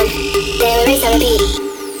till morn. Then we race on the beat,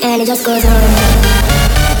 and it just goes on.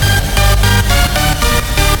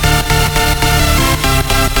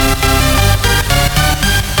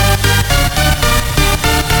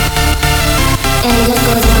 And it just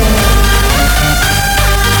goes on.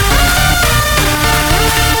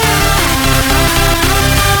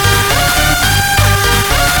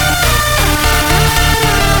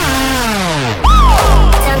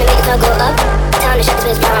 Time to make the club go up. Time to shut this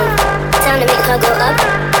bitch down. Time to make the club go up.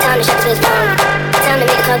 Time to shut this bitch down. Time to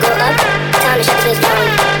make the club go up. Time to shut this bitch down.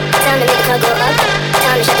 Time to make the club go up.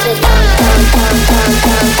 Time to shut this bitch down.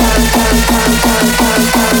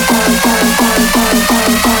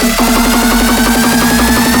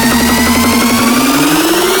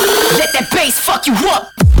 Let that bass fuck you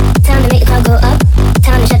up. Time to make the club go up.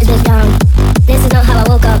 Time to shut this bitch down. This is not how I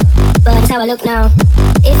woke up, but it's how I look now.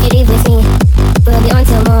 If you leave with me, we'll be on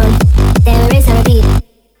till morn. Then we race on the beat,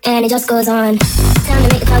 and it just goes on. Time to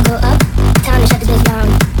make the club go up. Time to shut this bitch down.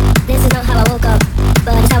 This is not how I woke up,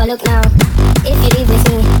 but it's how I look now. If you leave with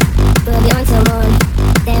me, we'll be on till morn.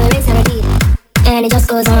 Then we race on the beat, and it just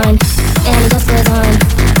goes on. And it just goes on.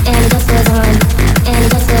 And it just goes on. And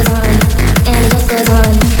it just goes on. And it just goes on.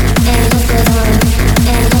 And it just goes on.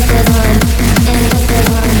 And it just goes on. And it just goes on. And it just goes on.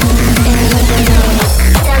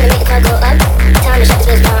 Time to make the club go up. Time to shut this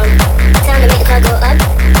bitch down. Time to make the club go up.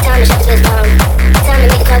 Time to shut this bitch down. Time to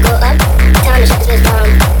make the club go up. Time to shut this bitch down.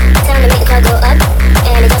 Time to make the club go up.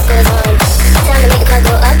 And it just goes on. Time to make the club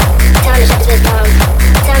go up. Time to shut this bitch down.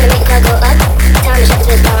 Time to make the club go up. Time to shut this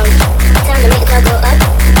bitch down. Time to make the club go up.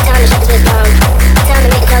 Time to shut this bitch down. Time to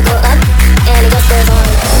make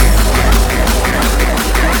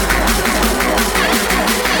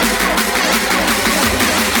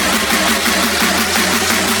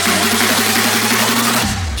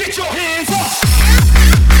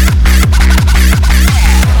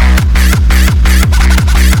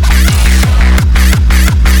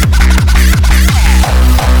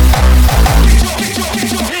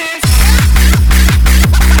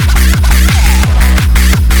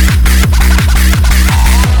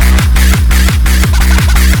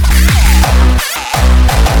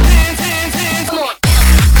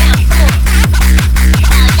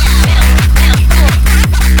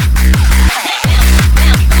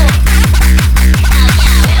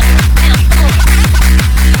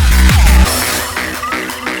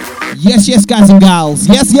Yes, yes, guys and gals.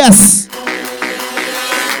 Yes, yes.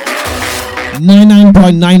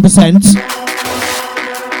 99.9%.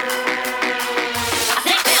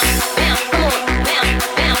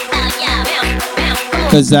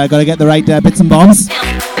 Because I gotta get the right bits and bobs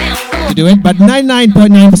to do it. But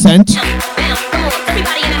 99.9%.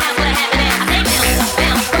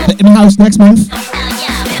 In the house next month.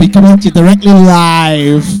 Be coming to you directly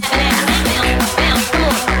live.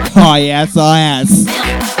 Oh yes, oh yes.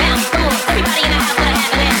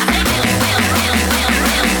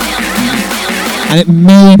 And it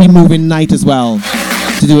may be moving night as well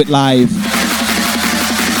to do it live.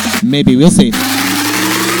 Maybe, we'll see.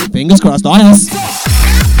 Fingers crossed, oh yes.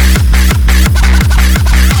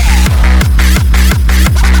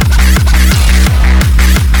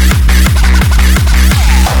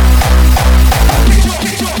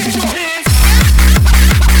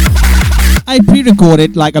 I pre-record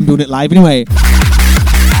it like I'm doing it live anyway.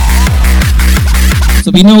 So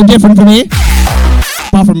it'll be no different for me.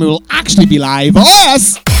 Apart from it will actually be live. Oh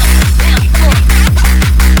yes!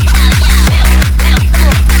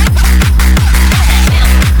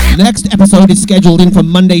 Next episode is scheduled in for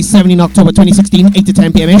Monday, 17 October 2016, 8 to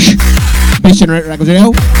 10 p.m.-ish. Bass Generator Records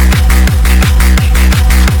Radio.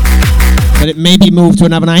 But it may be moved to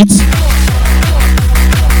another night.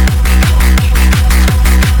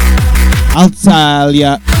 I'll tell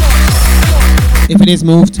ya if it is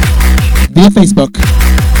moved via Facebook.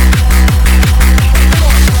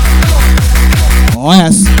 Oh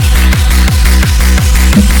yes.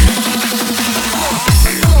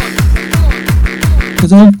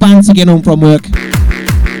 Because I'm fancy getting home from work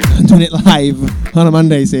and doing it live on a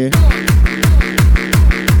Monday, see?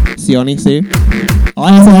 See, Oni, see? Oh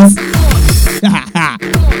yes, yes.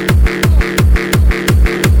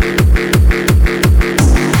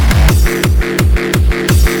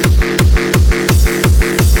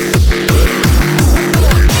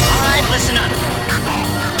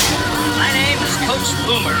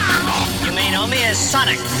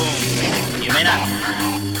 Sonic Boom. You may not.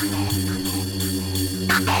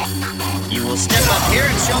 You will step up here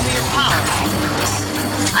and show me your power.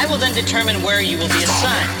 I will then determine where you will be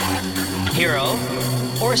assigned. Hero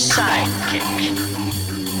or sidekick.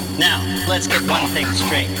 Now, let's get one thing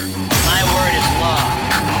straight. My word is law.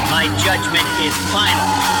 My judgment is final.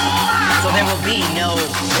 So there will be no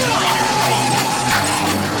minor things.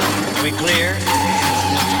 Are we clear?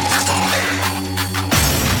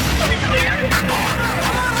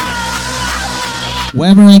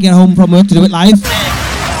 Wherever I get home from work to do it live,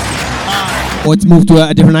 or it's moved to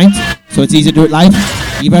a different night, so it's easier to do it live,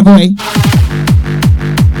 either way.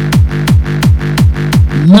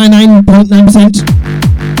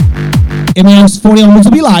 99.9%. In my house, 40 onwards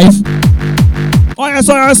will be live. Oh yes,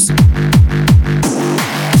 oh yes.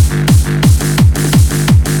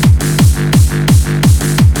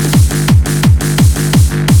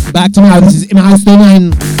 Back to now, this is In My House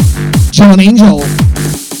 39, John Angel.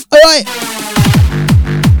 Alright.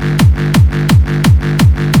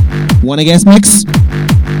 Want a guest mix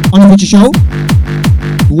on a future show?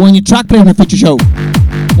 Want your track played on a future show?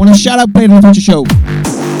 Want a shout out played on a future show?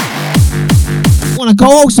 Want to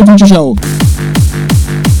co-host a future show?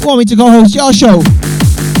 Want me to co-host your show?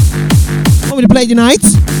 Want me to play tonight?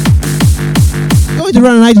 Want me to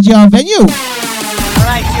run a night at your venue?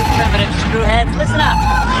 Alright, you primitive screwheads, listen up.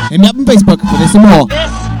 Hit me up on Facebook for this and more.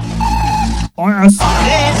 Oh yes.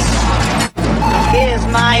 This is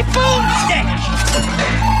my boomstick.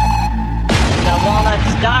 The walnut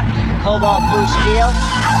stock, cobalt blue steel,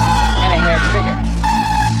 and a hair trigger.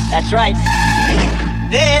 That's right.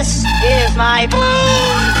 This is my boom.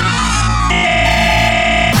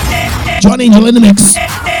 John Angel in the mix.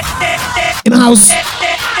 In the house.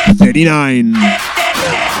 39.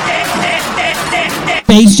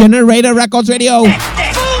 Bass Generator Records Radio.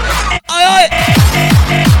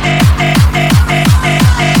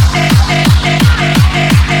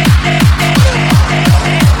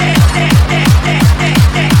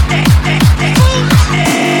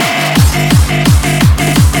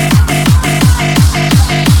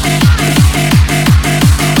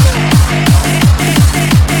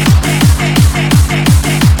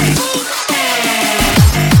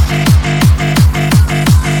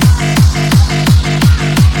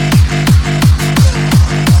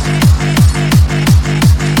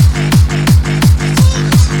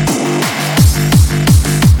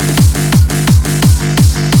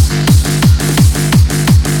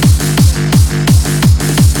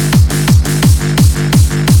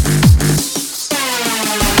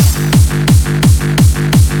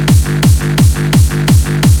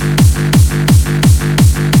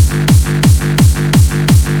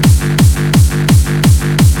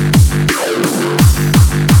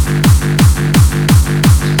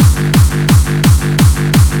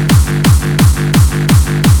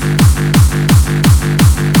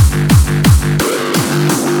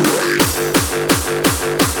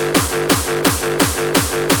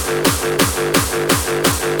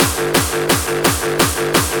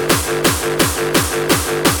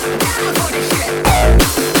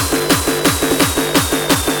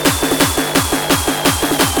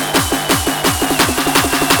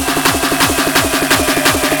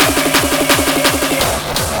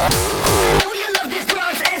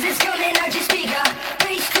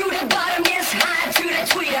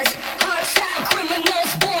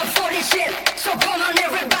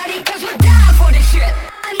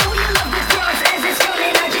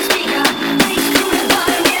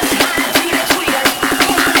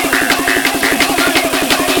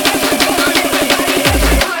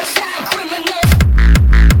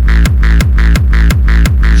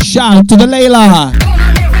 Shout to the Layla.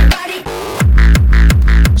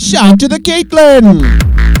 Shout to the Caitlin.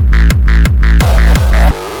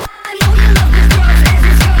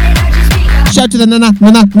 Shout to the Nana,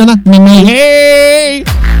 hey!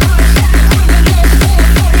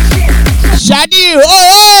 Shady,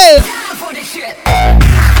 oi!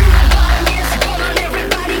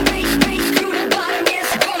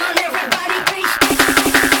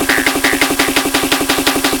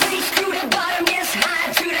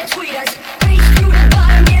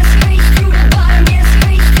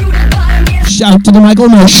 Shout to the Michael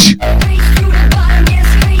Mush.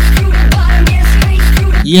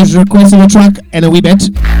 Here's requesting a track in a wee bit.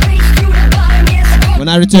 When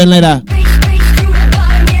I return later.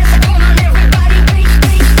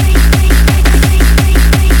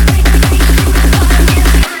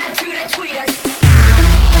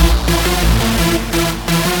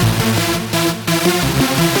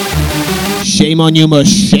 Shame on you, Mush.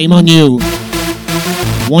 Shame on you.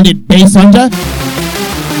 Wanted Bass Hunter?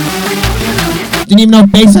 Didn't even know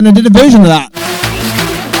Bass Hunter did a version of that.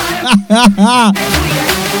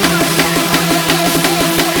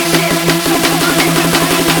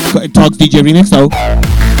 Got a Togs DJ remix though.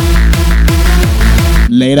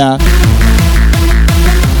 Later.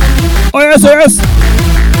 Oh yes, oh yes.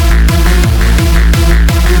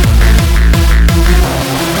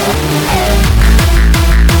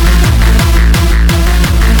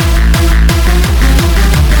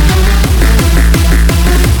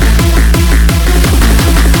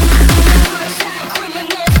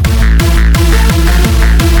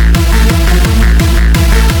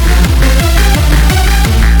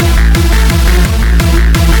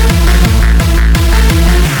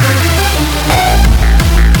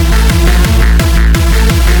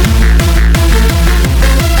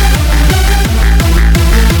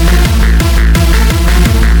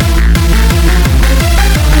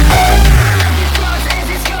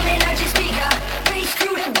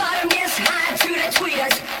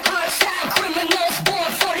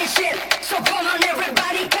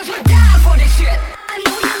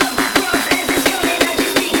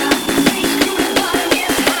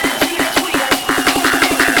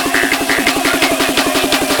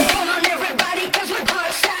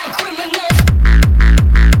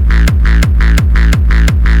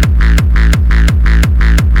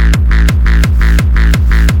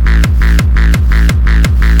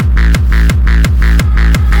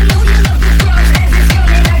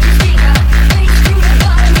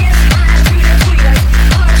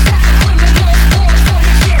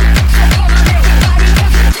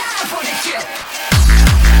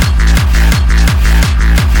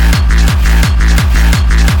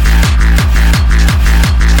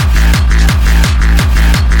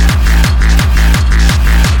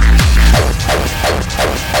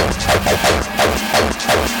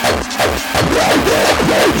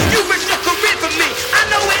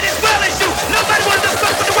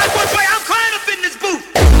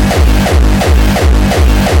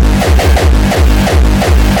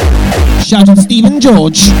 Shout out to Stephen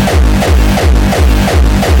George.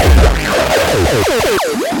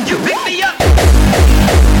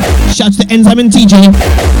 Shout out to Enzyme and TJ.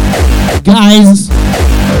 Guys,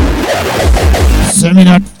 send me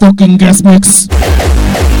that fucking guest mix.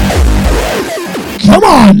 Come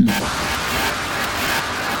on!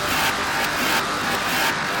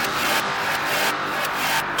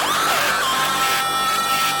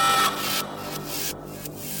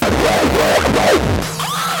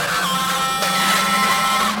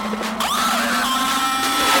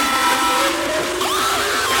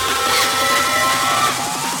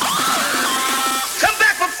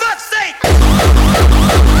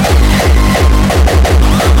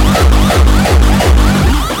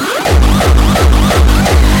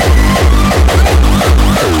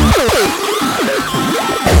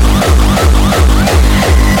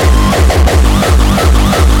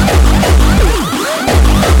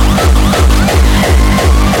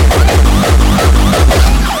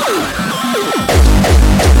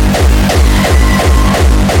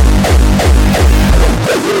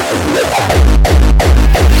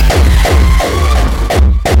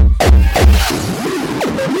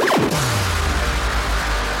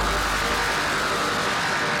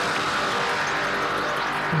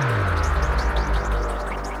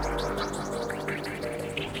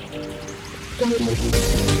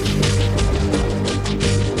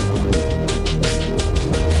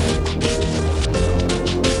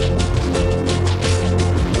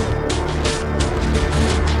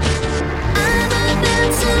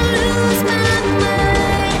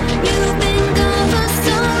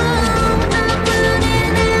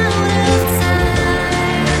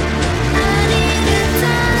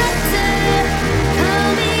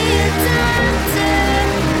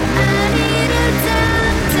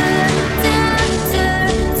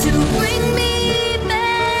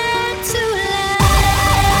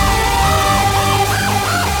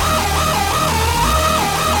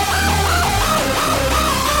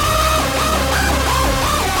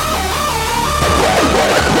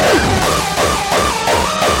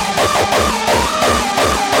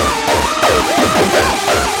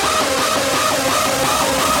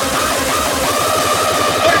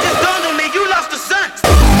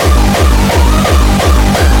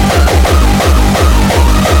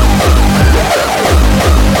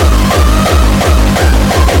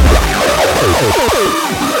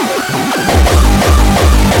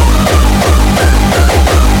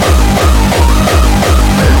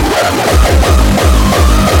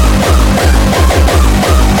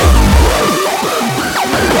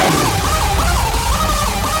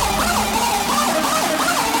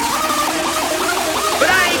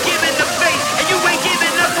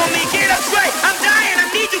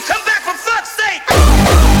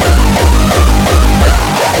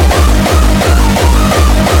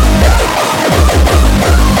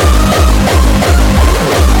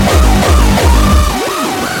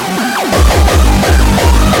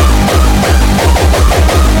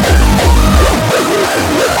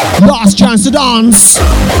 chance to dance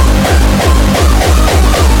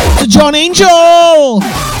to John Angel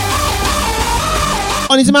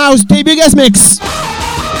on his mouse debut guest mix.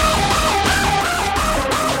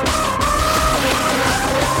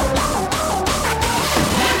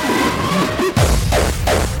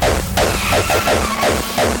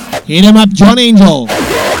 Hit him up, John Angel.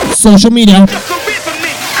 Social media.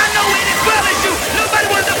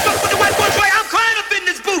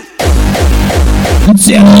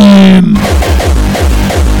 Tell him.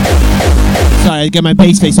 Sorry, I get my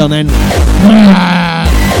bass face on then.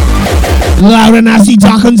 Loud and nasty,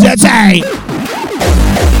 dark and dirty.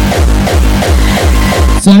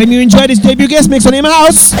 Tell him you enjoyed this debut guest mix on him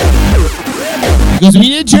house. Because we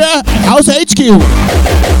did here at House HQ.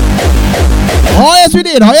 Oh yes we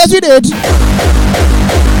did, oh yes we did.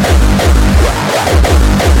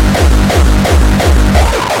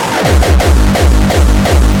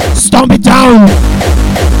 Stomp it down.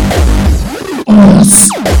 Oh yes.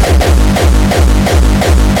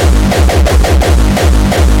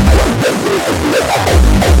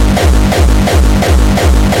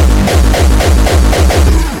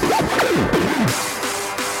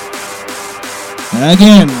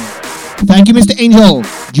 Again, thank you, Mr. Angel,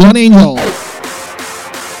 John Angel.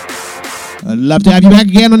 I'd love to have you back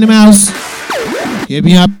again on the mouse. Hit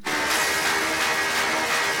me up.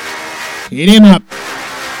 Hit him up.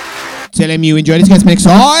 Tell him you enjoyed his guest mix.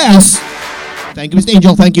 Oh, yes. Thank you, Mr.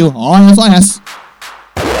 Angel. Thank you. Oh, yes, oh, yes.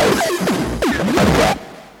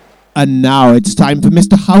 And now it's time for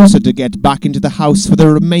Mr. Hauser to get back into the house for the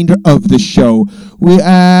remainder of the show.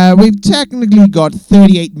 We've technically got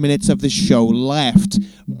 38 minutes of the show left,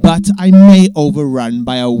 but I may overrun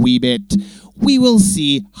by a wee bit. We will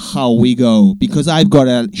see how we go, because I've got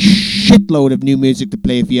a shitload of new music to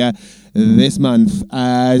play for you this month,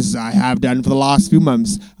 as I have done for the last few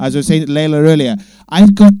months. As I was saying to Layla earlier,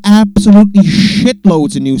 I've got absolutely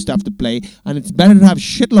shitloads of new stuff to play, and it's better to have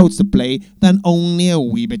shitloads to play than only a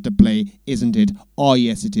wee bit to play, isn't it? Oh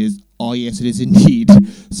yes it is. Oh yes it is indeed.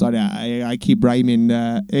 Sorry, I keep rhyming.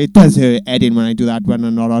 It does hurt Edding when I do that when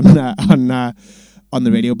I'm not on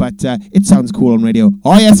the radio, but it sounds cool on radio.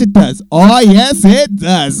 Oh yes it does. Oh yes it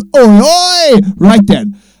does. Oi! Right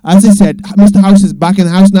then. As I said, Mr. House is back in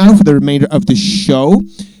the house now for the remainder of the show,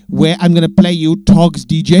 where I'm going to play you Togs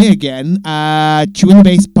DJ again. Chewing the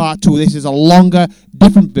Bass Part 2. This is a longer,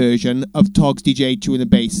 different version of Togs DJ Chewing the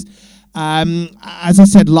Bass. As I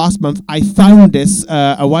said last month, I found this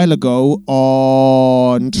a while ago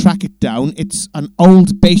on Track It Down. It's an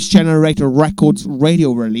old Bass Generator Records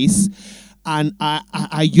radio release. And I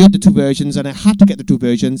heard the two versions, and I had to get the two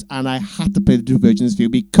versions, and I had to play the two versions for you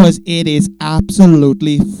because it is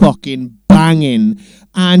absolutely fucking banging.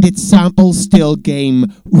 And it samples Still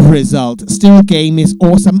Game Result. Still Game is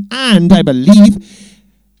awesome, and I believe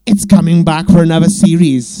it's coming back for another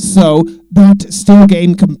series. So that Still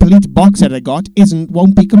Game complete box set I got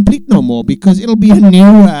won't be complete no more, because it'll be a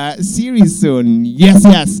new series soon. Yes,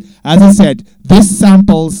 yes. As I said, this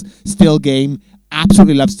samples Still Game.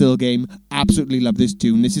 Absolutely love Still Game. Absolutely love this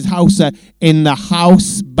tune. This is Hauser in the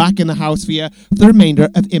house, back in the house for you, for the remainder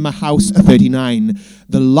of In My House 39.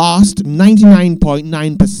 The last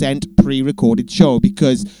 99.9% pre-recorded show,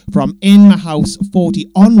 because from In My House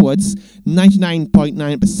 40 onwards,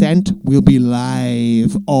 99.9% will be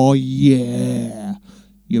live. Oh yeah.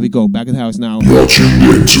 Here we go, back in the house now. You're tuned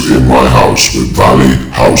in to In My House with Valley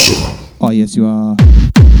Hauser. Oh yes you are.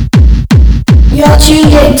 You're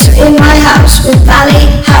tuned in to In My House with Valley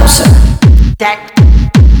Hauser. That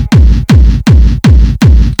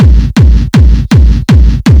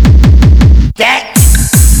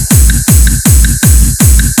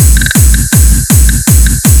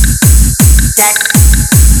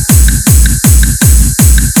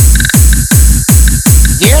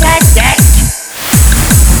you like that?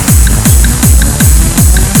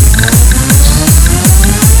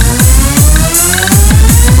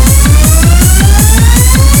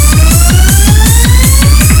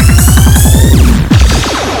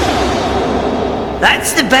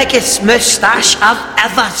 That's the biggest moustache I've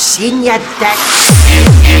ever seen, you dick.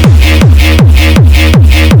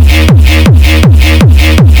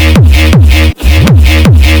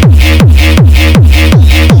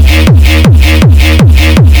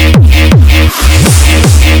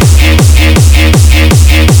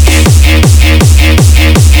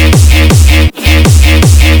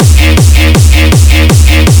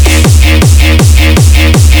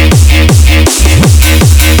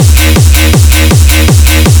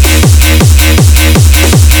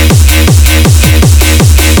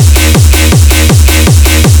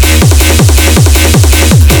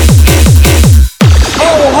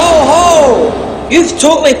 You've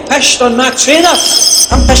totally pissed pissed on my trainers.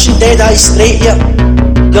 I'm pissing dead eye straight here.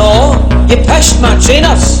 No, you pissed my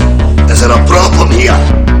trainers. Is there a problem here?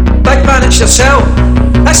 Big man, it's yourself.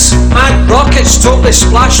 This mad rocket's totally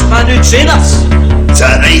splashed my new trainers. Is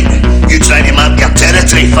that right? You trying to map your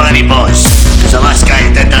territory, Fanny boss? Cause the last guy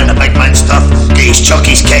who did that in the big man stuff, get his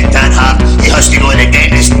chuckies kicked that hard, he has to go to the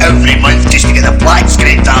dentist every month just to get the plaque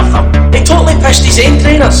scraped off him. He totally pissed his own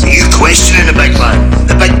trainers. Are you questioning the big man?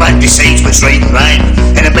 The big man decides what's right and wrong,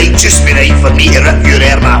 and it might just be right for me to rip your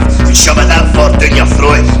arm off and shove it that far down your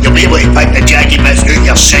throat. You'll be able to pick the jaggy bits out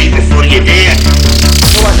your shite before you do it.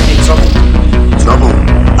 You want any trouble? Trouble?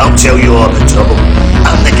 I'll tell you all the trouble.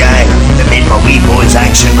 I'm the guy that made my wee boy's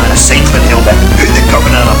action man a cycling helmet out the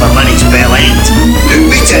governor of Berlin's bell end. Now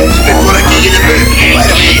beat it before I give you the boot. By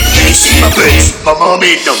the way, can you see my boots? My mum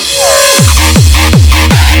made them.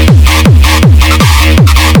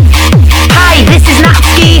 Hi, this is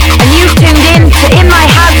Natsuki, and you've tuned in to In My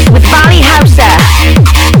House with Valley Houser.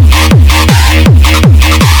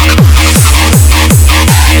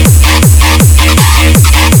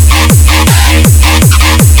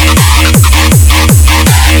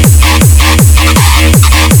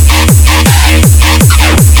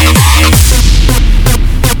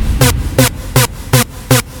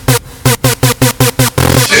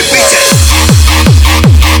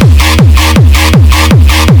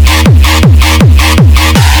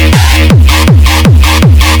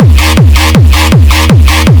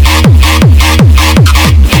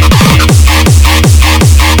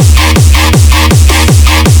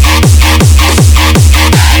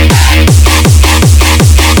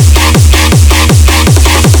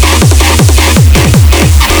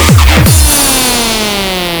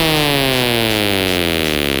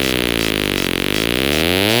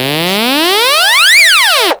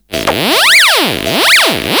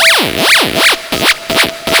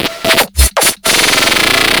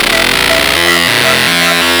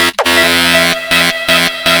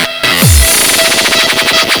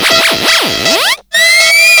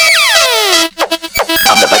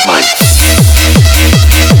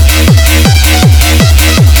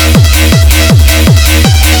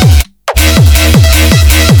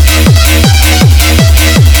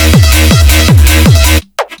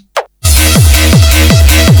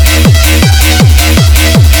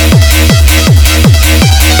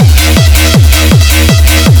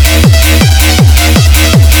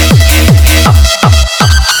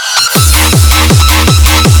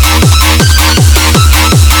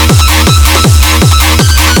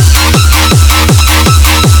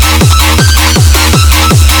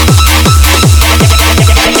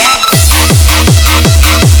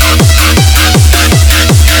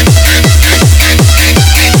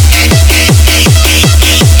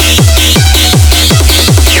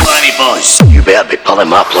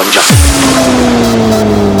 My plunger.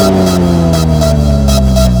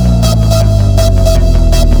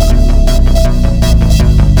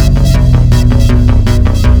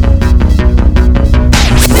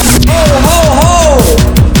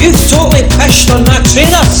 You've totally pissed on my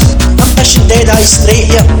trainers. I'm pissing dead eye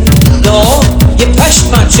straight here. No, you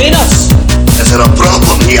pissed my trainers. Is there a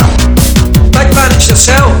problem here? Big man, it's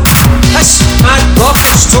yourself. This mad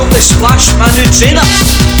rocket's totally splashed my new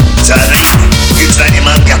trainers. Is that right? You trying to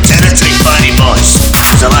map your territory, Fanny boss?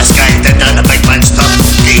 Cause the last guy who did that in the big man stuff,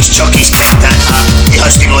 get his chuckies kicked that hard, he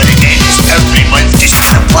has to go to the dentist every month just to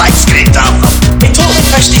get the plaque scraped off him. He totally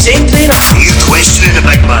pissed his own trainers. Are you questioning the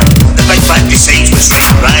big man? The big man decides what's right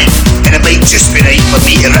and wrong, and it might just be right for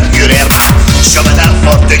me to rip your arm off and shove it that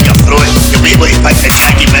far down your throat. You'll be able to pick the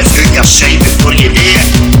jaggy bits out your shite before you do it.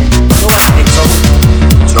 You want any trouble?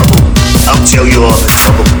 Trouble? I'll tell you all the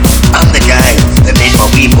trouble. I'm the guy that made my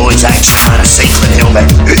wee boy's action man a cycling helmet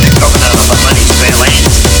out the governor of Berlin's bell end.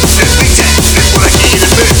 Now beat it before I give you the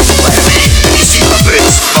boot. By the way, can you see my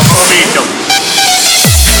boots? My mum made them.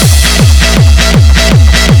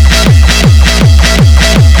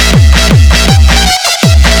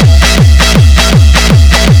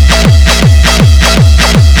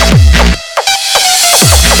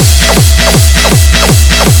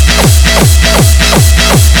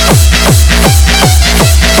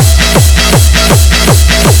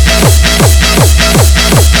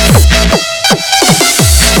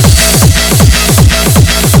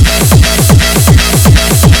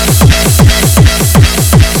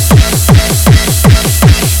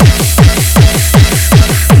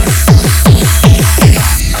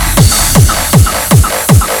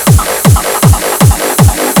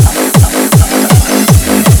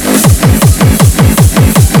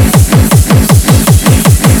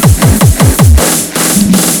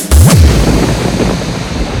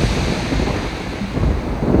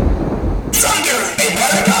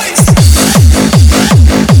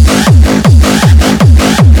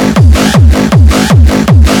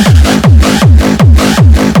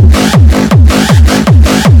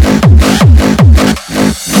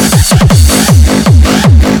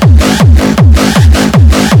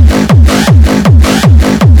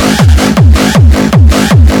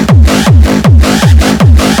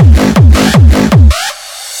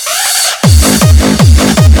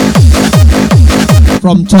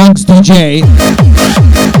 Togs DJ.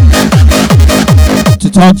 To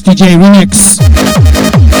Togs DJ remix.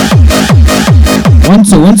 1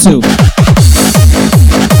 2 1 2.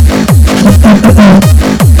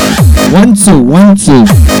 1 2 1 2.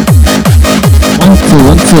 1 2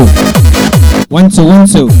 1 2. 1 2 1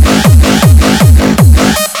 2.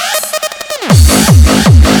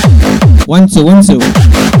 1 2 1 2.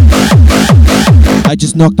 I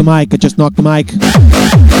just knocked the mic.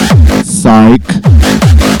 Psych.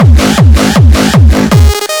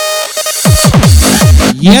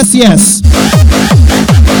 Yes.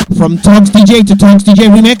 From Togs DJ to Togs DJ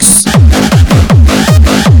remix.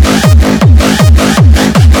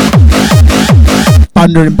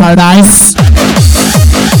 Thunder in Paradise.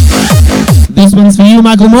 This one's for you,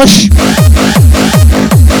 Michael Mush.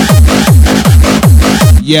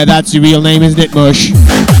 Yeah, that's your real name, isn't it, Mush?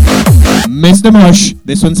 Mr. Mush,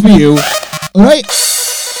 this one's for you. Alright.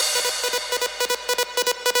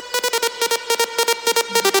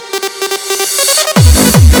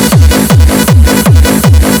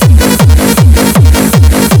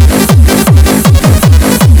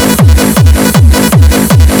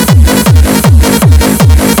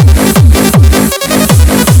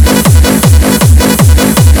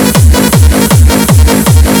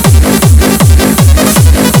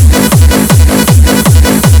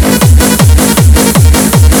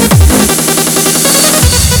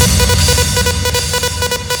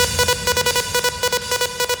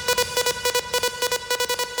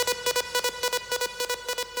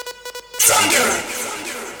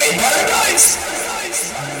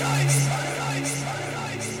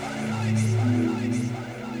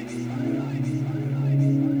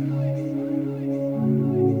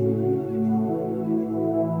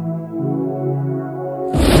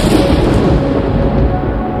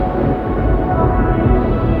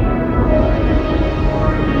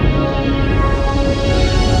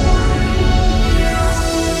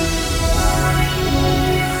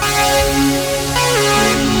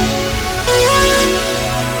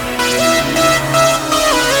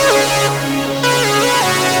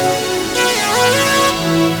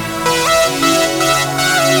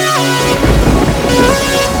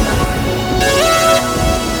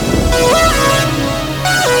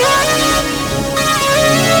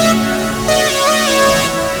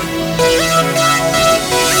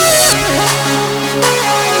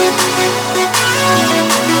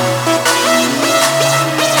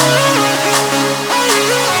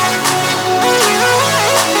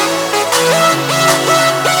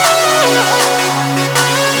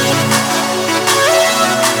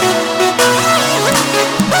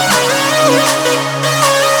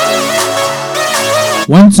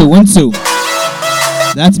 One, two.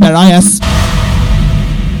 That's better, yes.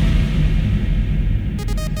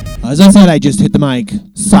 As I said, I just hit the mic.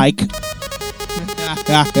 Psych. If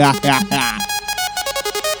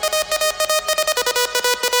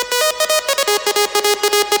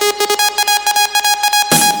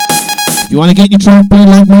you want to get your track played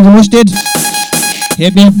like Michael Rush did,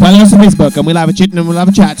 hit me up, follow us on Facebook, and we'll have a chit and we'll have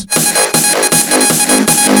a chat.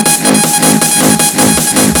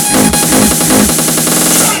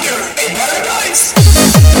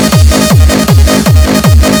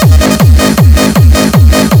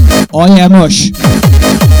 Oh yeah, Mush.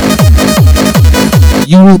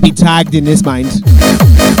 You will be tagged in this, mind.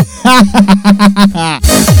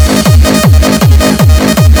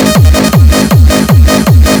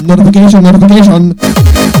 Notification.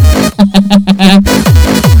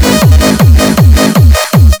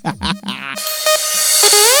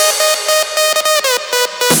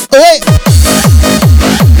 Wait.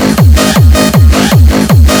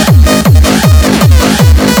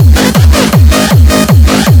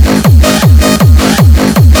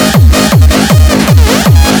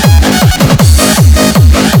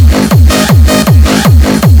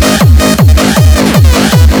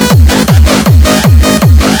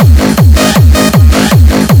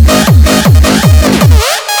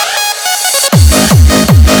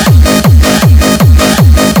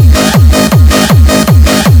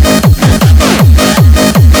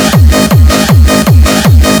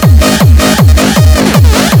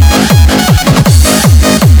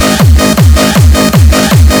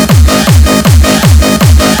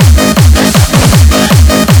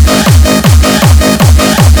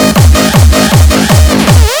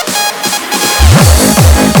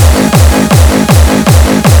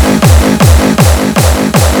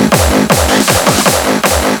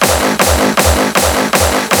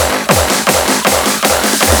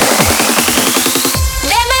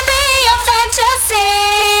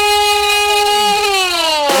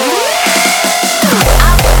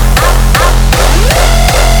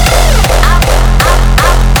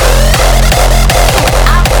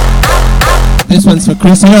 one's for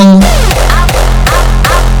Chris Hill.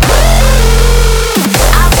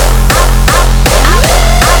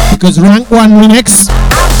 Because Rank 1 remix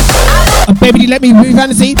of Baby Let Me Move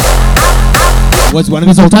Fantasy was one of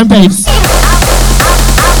his all-time faves.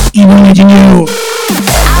 Even Legend You.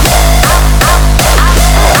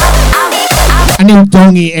 A new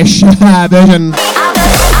dongy-ish version.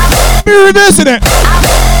 Be reversing it.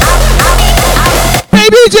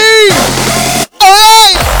 Baby G!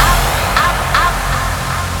 Oi!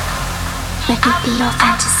 Let me be your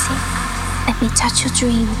fantasy. Let me touch your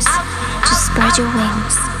dreams. Just spread your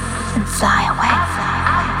wings and fly away.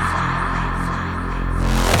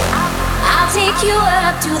 I'll take you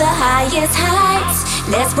up to the highest heights.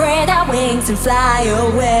 Let's spread our wings and fly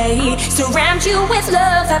away. Surround you with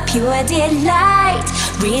love, a pure delight.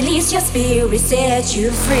 Release your spirit, set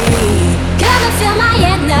you free. Come and feel my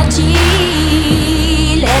energy.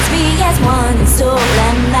 Let's be as one, soul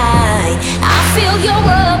and mind. I'll fill your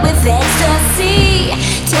world with ecstasy.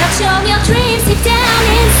 Touch on your dreams deep down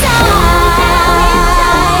inside.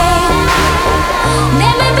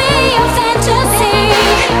 Let me be your fantasy.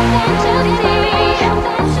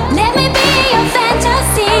 Let me be your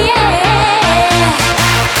fantasy, yeah.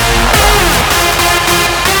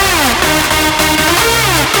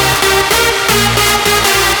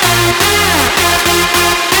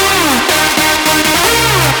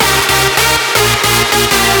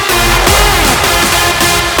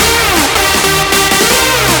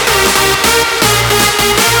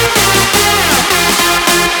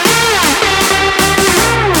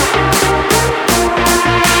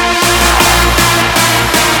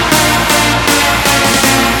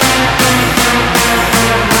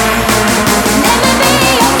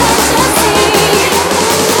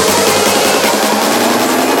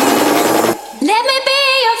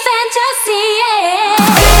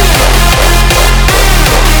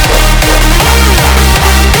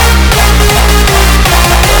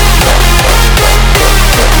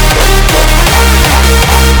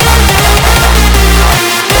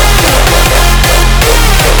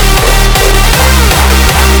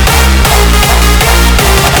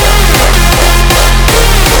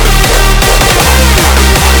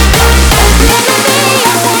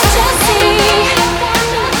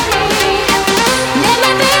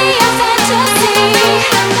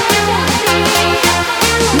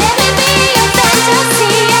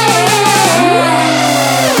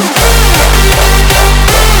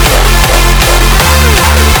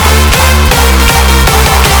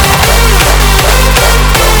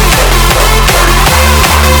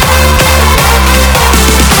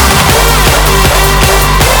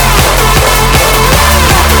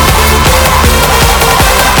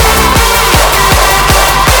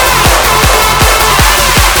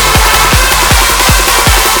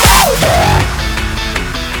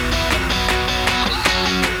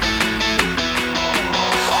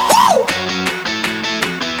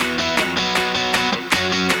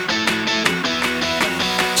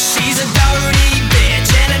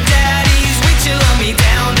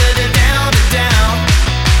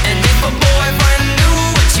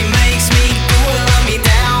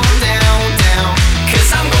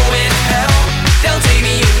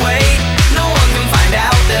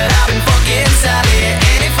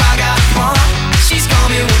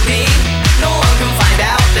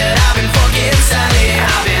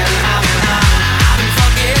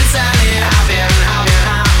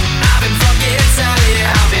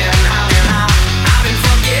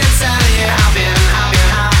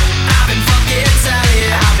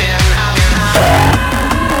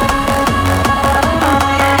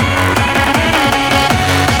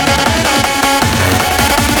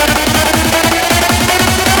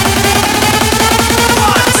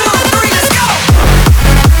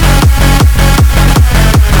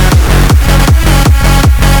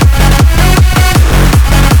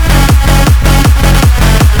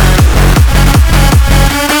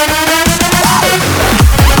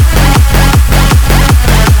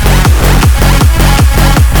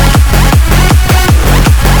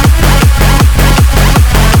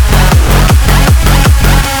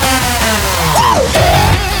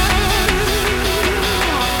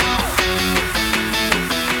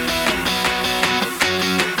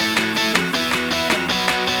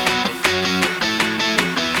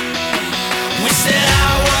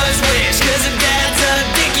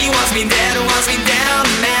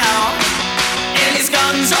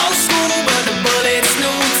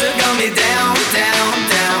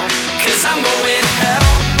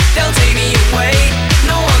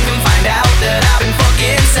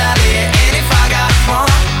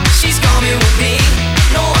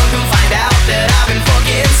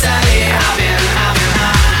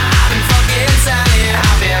 I've been fucking Sally.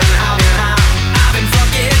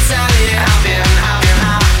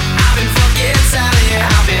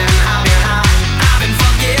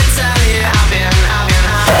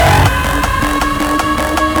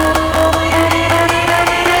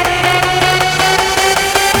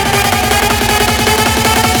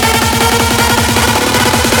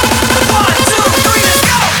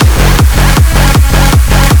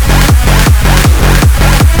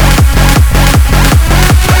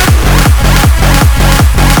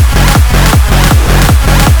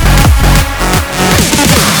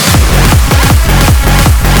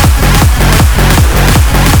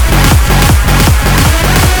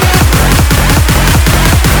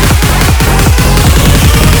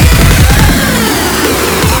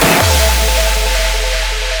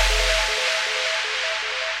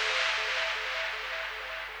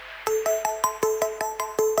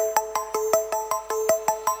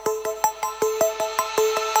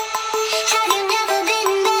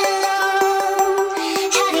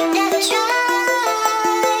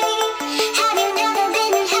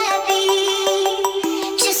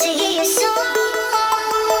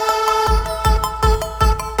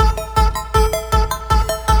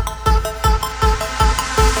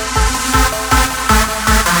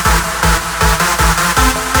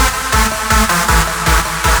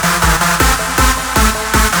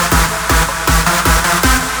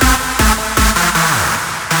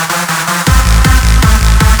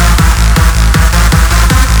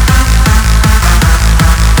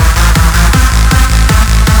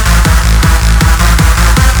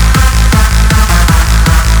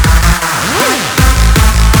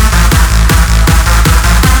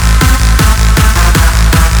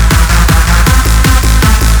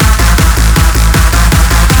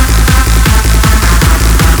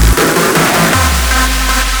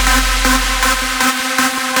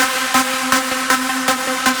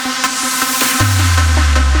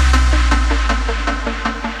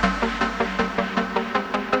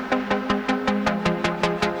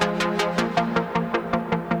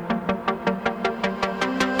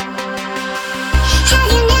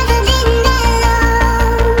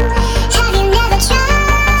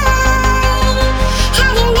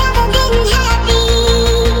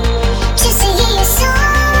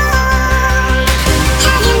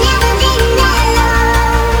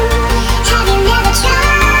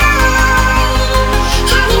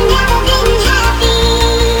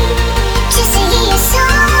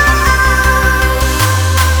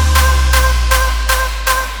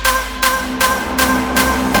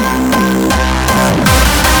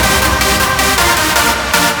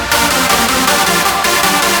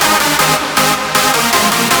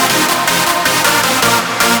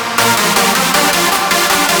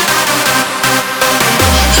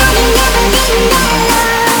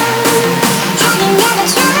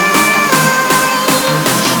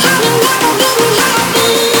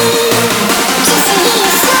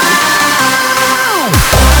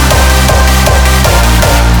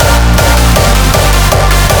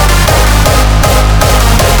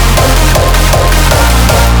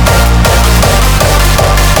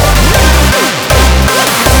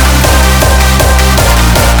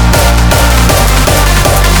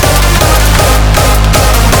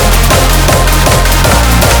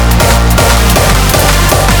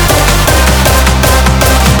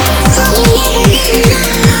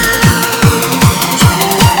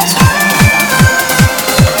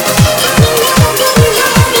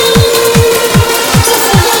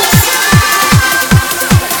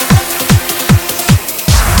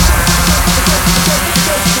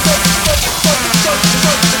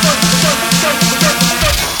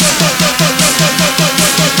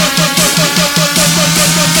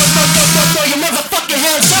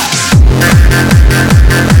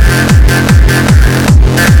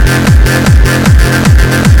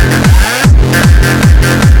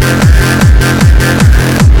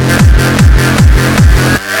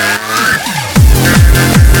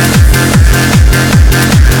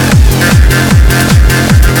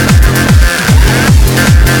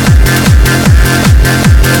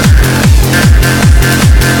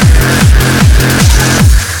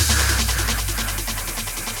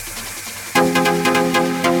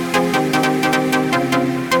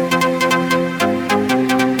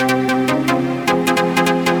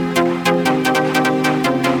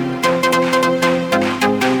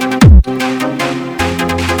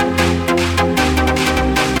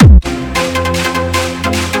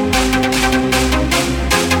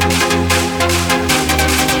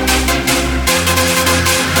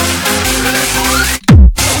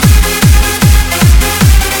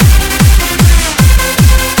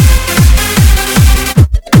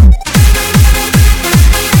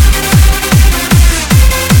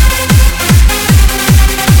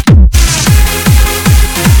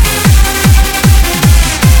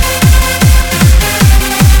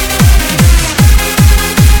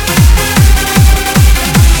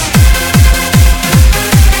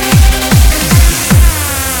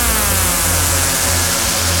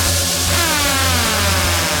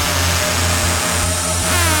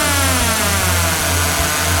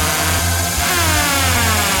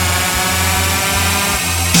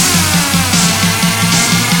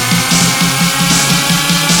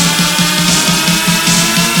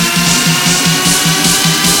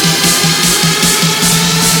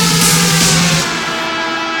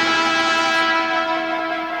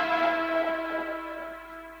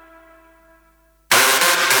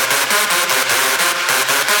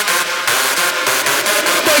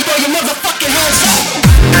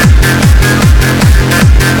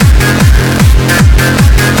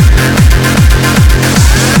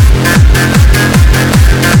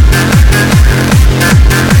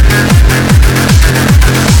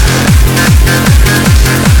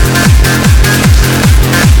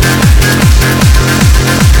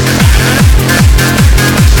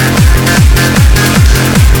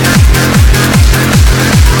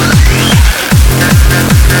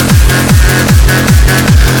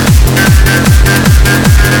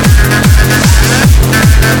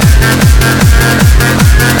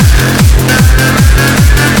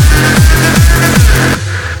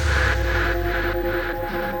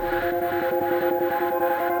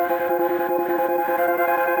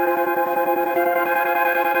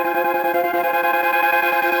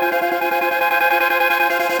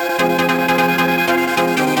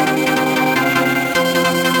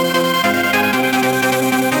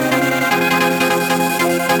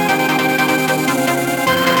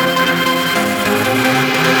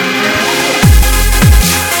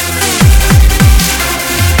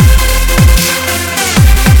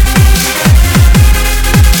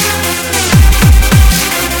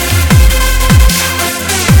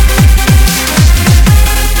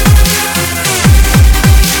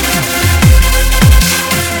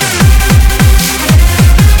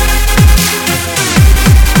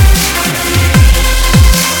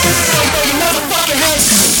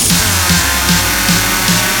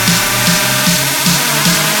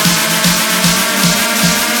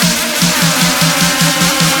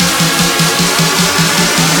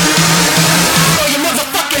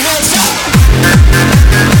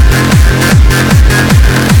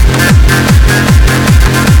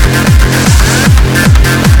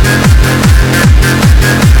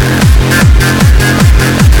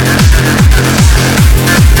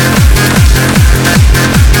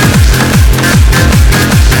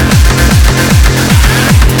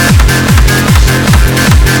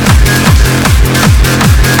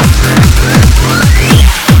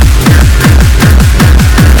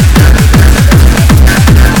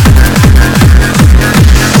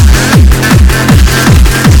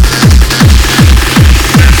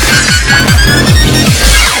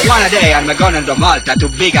 running to Malta to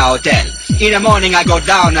bigger hotel. In the morning I go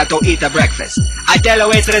down to eat a breakfast. I tell the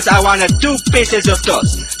waitress I want 2 pieces of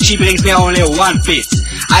toast. She brings me only 1 piece.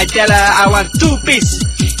 I tell her I want 2 pieces.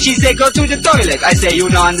 She say go to the toilet. I say you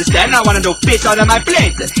don't understand, I wanna do piss on my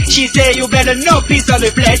plate. She say you better no piss on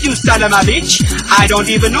the plate, you son of a bitch. I don't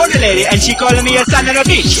even know the lady and she calling me a son of a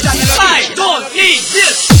bitch. I don't need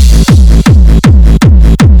this.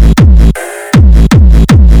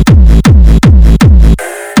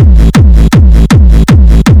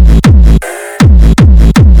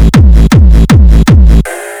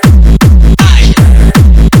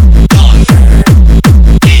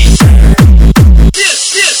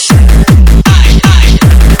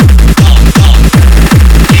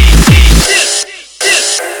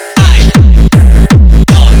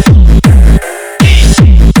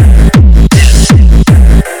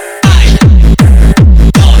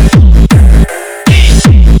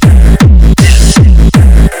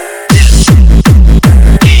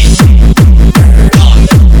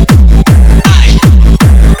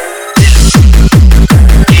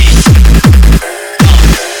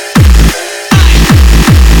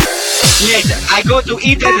 I go to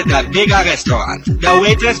eat at a bigger restaurant. The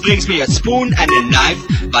waitress brings me a spoon and a knife,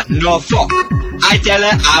 but no fork. I tell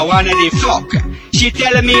her I want the fork. She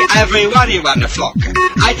telling me everyone you want a fork.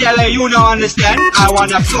 I tell her you don't understand, I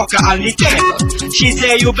want a fork on the table. She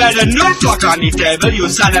say you better not fork on the table, you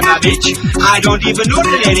son of a bitch. I don't even know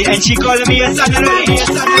the lady and she calling me a son of a bitch.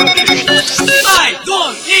 I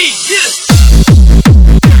don't need this.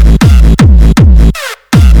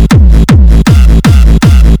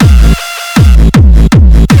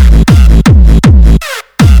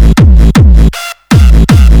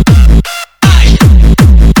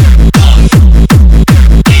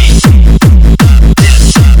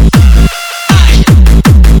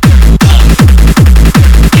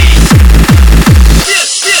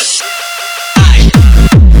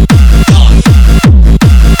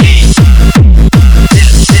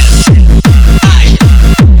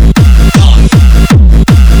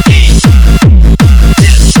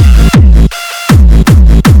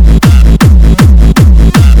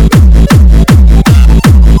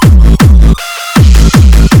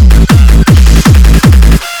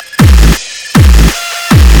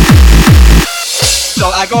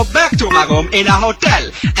 In a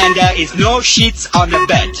hotel, and there is no sheets on the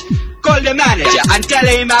bed. Call the manager and tell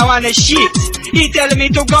him I want a sheet. He tell me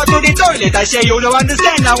to go to the toilet. I say you don't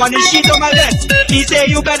understand, I want a sheet on my bed. He say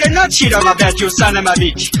you better not shit on my bed, you son of a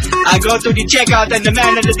bitch. I go to the checkout and the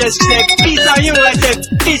man at the desk say peace on you. I say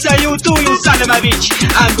peace on you too, you son of a bitch.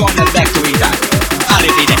 I'm going back to Italy.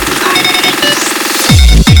 Arrivederci.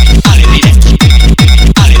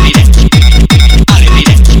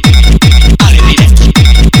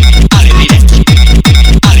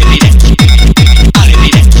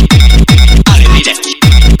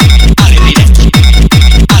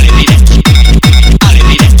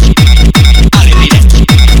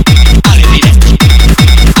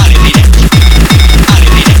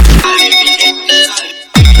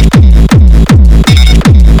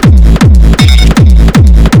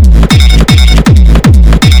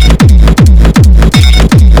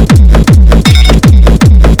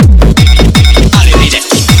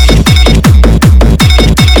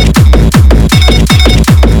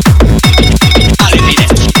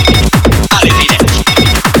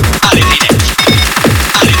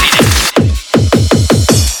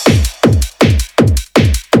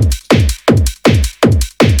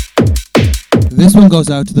 This one goes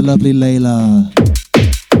out to the lovely Layla.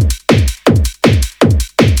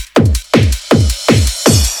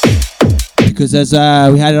 Because as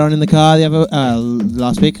we had it on in the car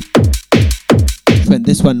last week,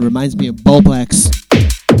 this one reminds me of Bowplex.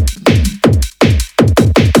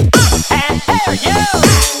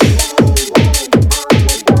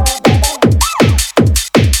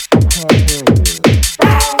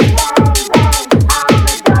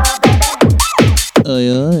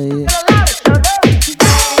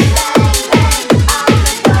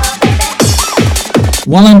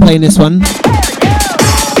 While I'm playing this one,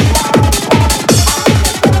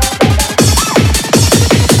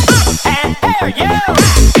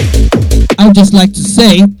 I'd just like to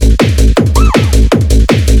say,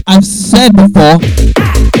 I've said before,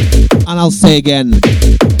 and I'll say again,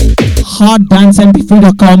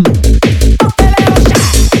 harddancemp3.com,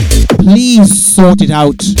 please sort it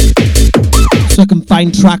out so I can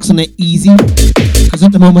find tracks on it easy, because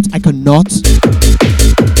at the moment I cannot.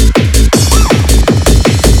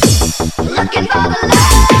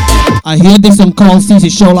 I heard this on Carl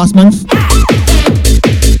C's show last month.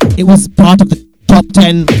 It was part of the top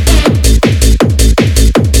 10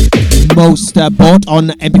 most bought on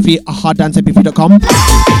MP3, harddancemp3.com.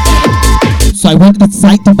 So I went to the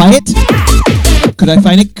site to buy it. Could I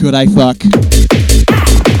find it? Could I fuck?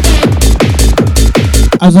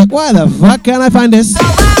 I was like, why the fuck can't I find this?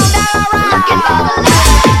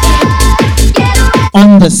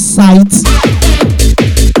 On the site,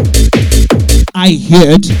 I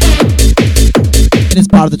heard it is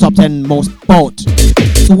part of the top 10 most bought.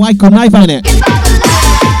 So why couldn't I find it?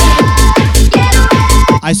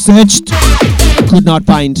 I searched, could not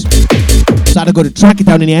find. So I had to go to track it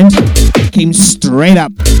down in the end. Came straight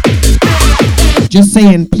up. Just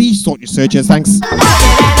saying, please sort your searches, thanks.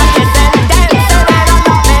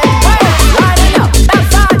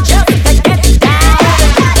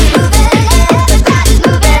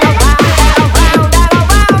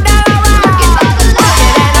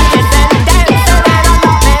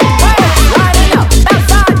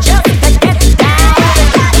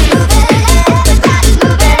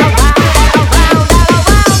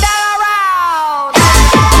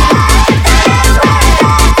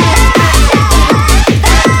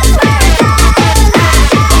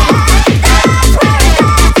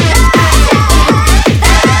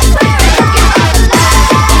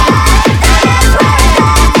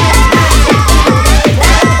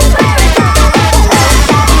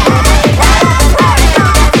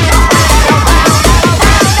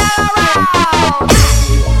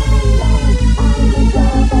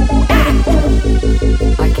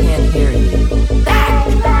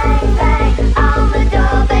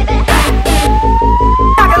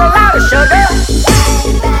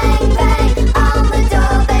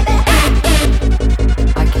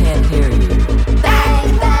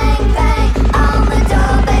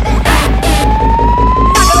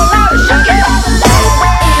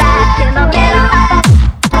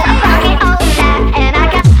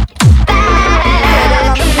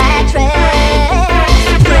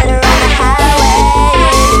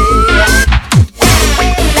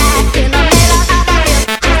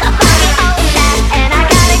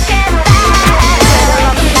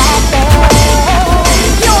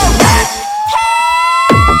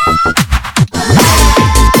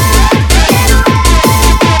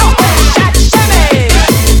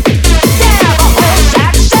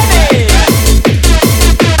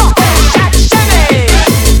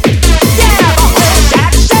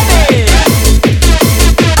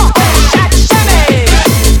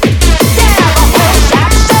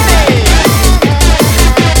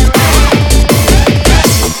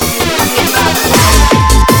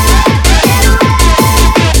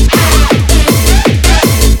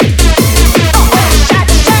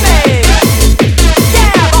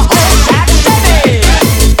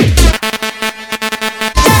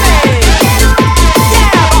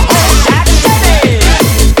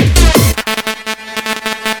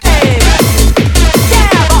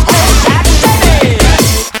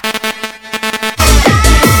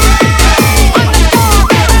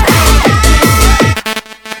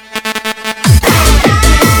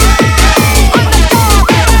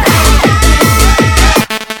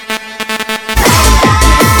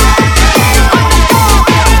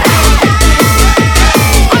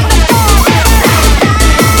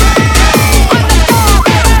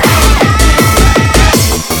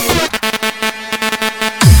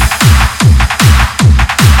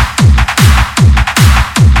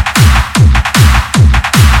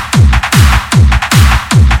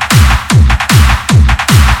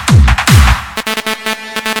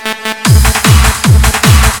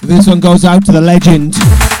 This one goes out to the legend,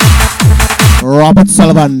 Robert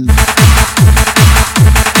Sullivan.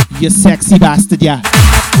 You sexy bastard, yeah.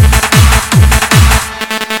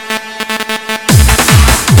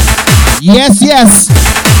 Yes, yes.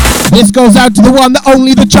 This goes out to the one, the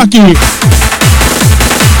only, the Chucky.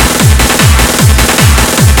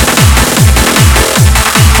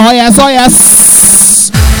 Oh yes, oh yes.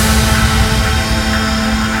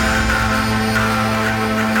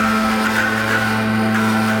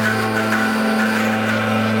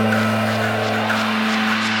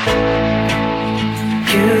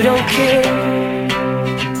 You don't care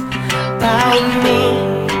about me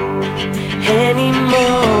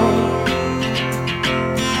anymore.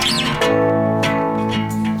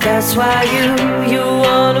 That's why you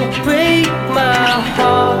wanna break my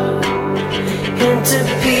heart into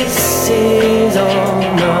pieces.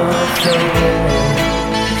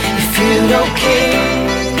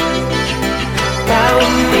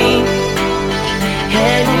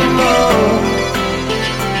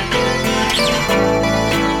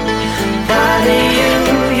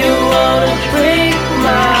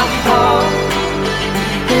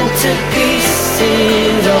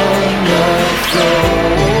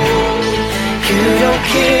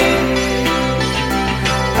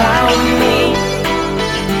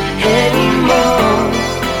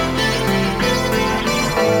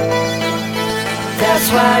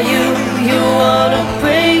 That's why you wanna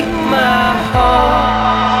break my heart.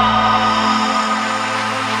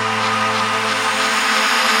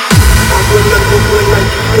 I remember when I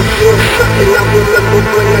used to feel something. I remember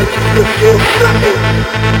when I used to feel something.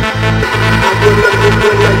 I remember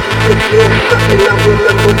when I used to feel something. I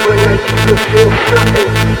remember when I used to feel something.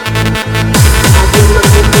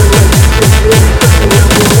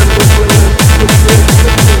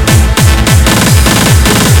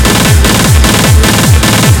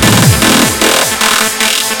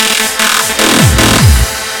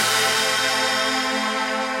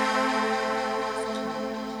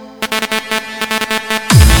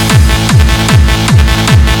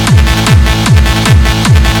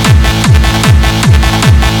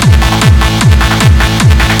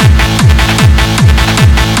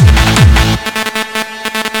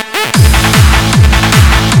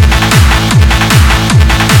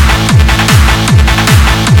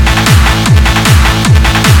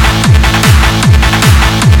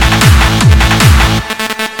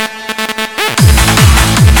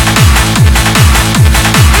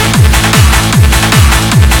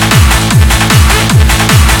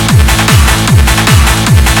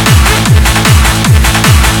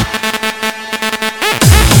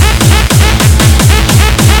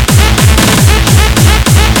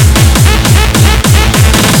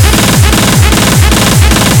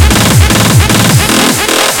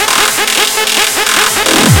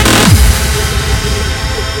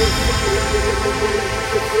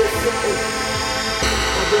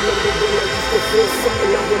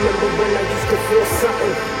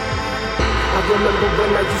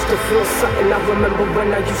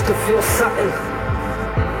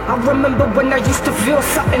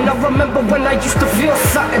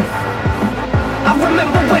 I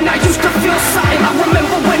remember when I used to feel something. I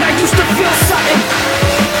remember when I used to feel something.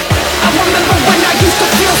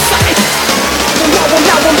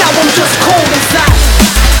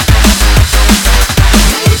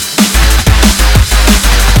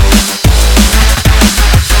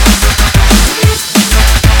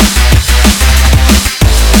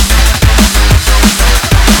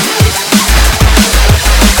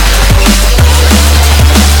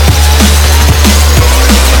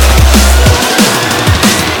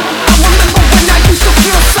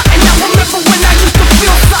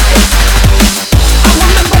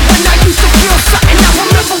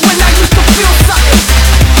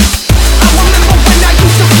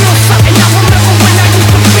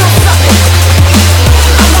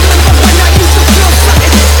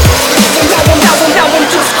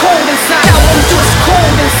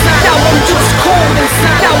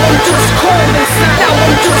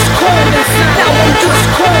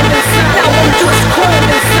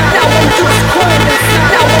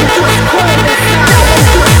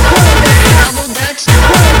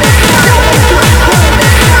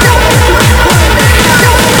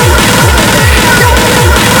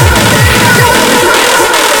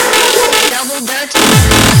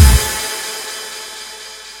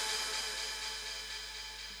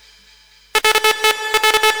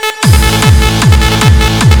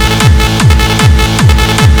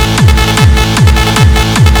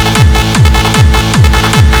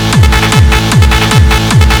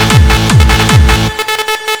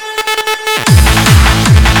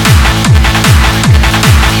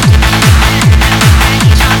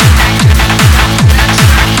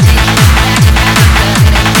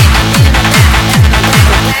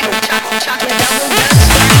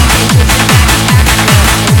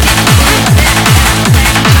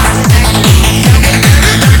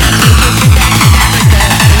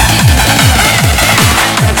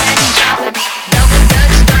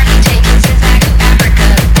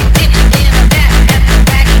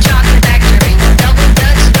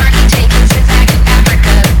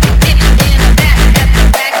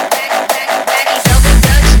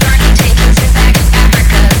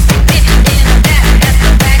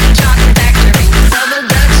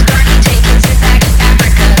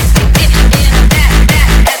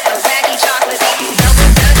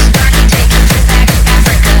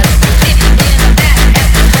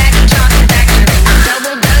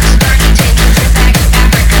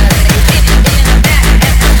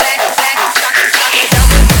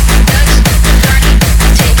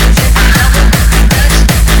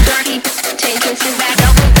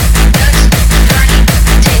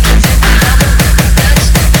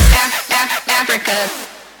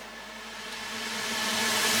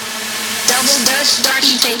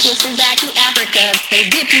 kisses back to Africa. They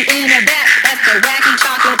dip you in a bath at the wacky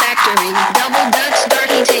chocolate factory. Double Dutch,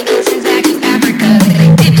 dirty, take kisses back to Africa. They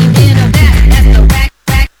dip you in a bath at the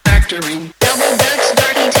wacky factory. Double Dutch,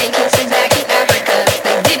 dirty, take kisses back to Africa.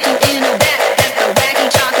 They dip you in a bath at the wacky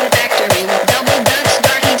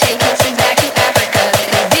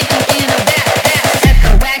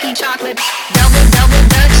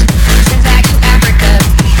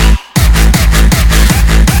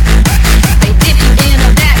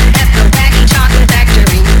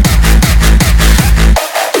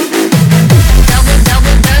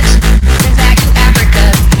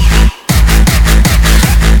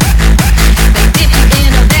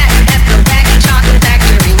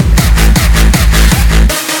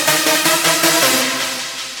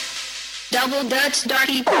Dutch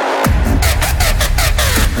darky.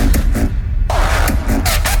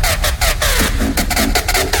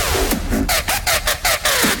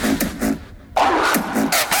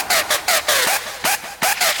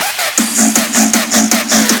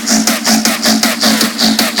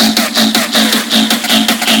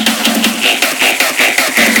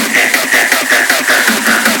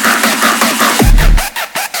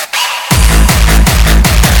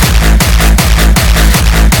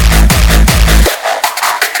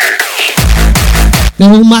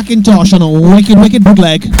 Bill Macintosh on a wicked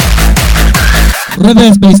bootleg.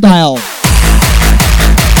 Reverse bass style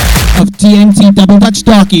of TNT Double Dutch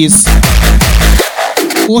Darkies.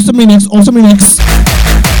 Awesome remix.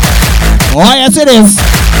 Oh yes it is.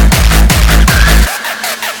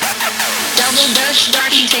 Double Dutch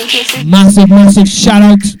darky, take it. Massive shout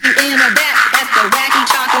out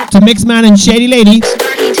to Mixman and Shady Lady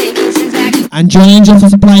and Joy Angel for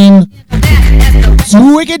supplying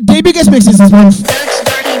 2 wicked debut guest mixes this month.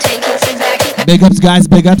 Big ups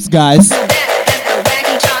guys.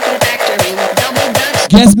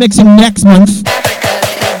 Guest mixing next month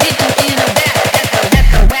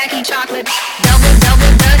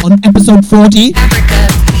on episode 40.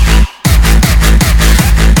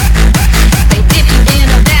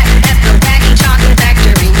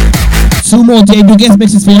 Two more debut guest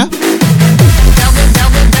mixes for ya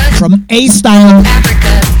from A-Style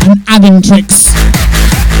and Avin-Trix.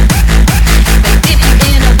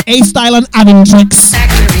 A-Style and Avin-Trix.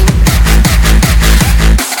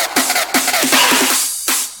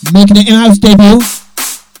 Making an in-house debut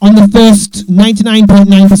on the first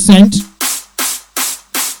 99.9%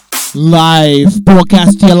 live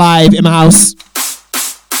broadcast here live in my house.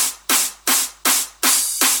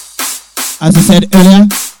 As I said earlier,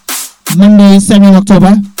 Monday 7th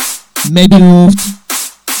October may be moved.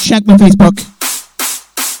 Check my Facebook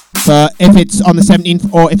for if it's on the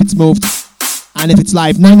 17th or if it's moved. And if it's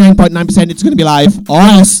live, 99.9% it's going to be live. Or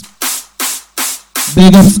else.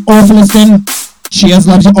 Big ups all for listening. Cheers,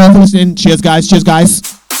 loves you all for listening. Cheers, guys.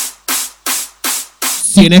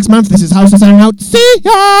 See you next month. This is House of signing out. See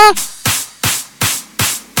ya!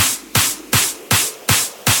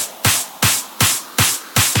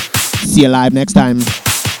 See you live next time.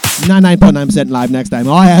 99.9% live next time.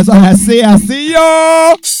 Oh yes. See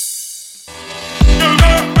ya!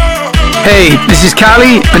 Hey, this is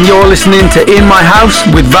Callie, and you're listening to In My House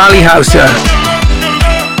with Valley Houser.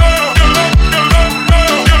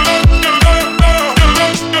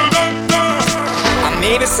 I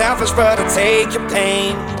may be selfish, but I take your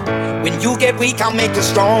pain. When you get weak, I'll make you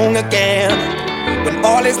strong again. When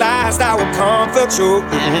all is lost, I will comfort you.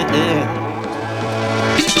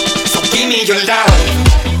 So give me your love.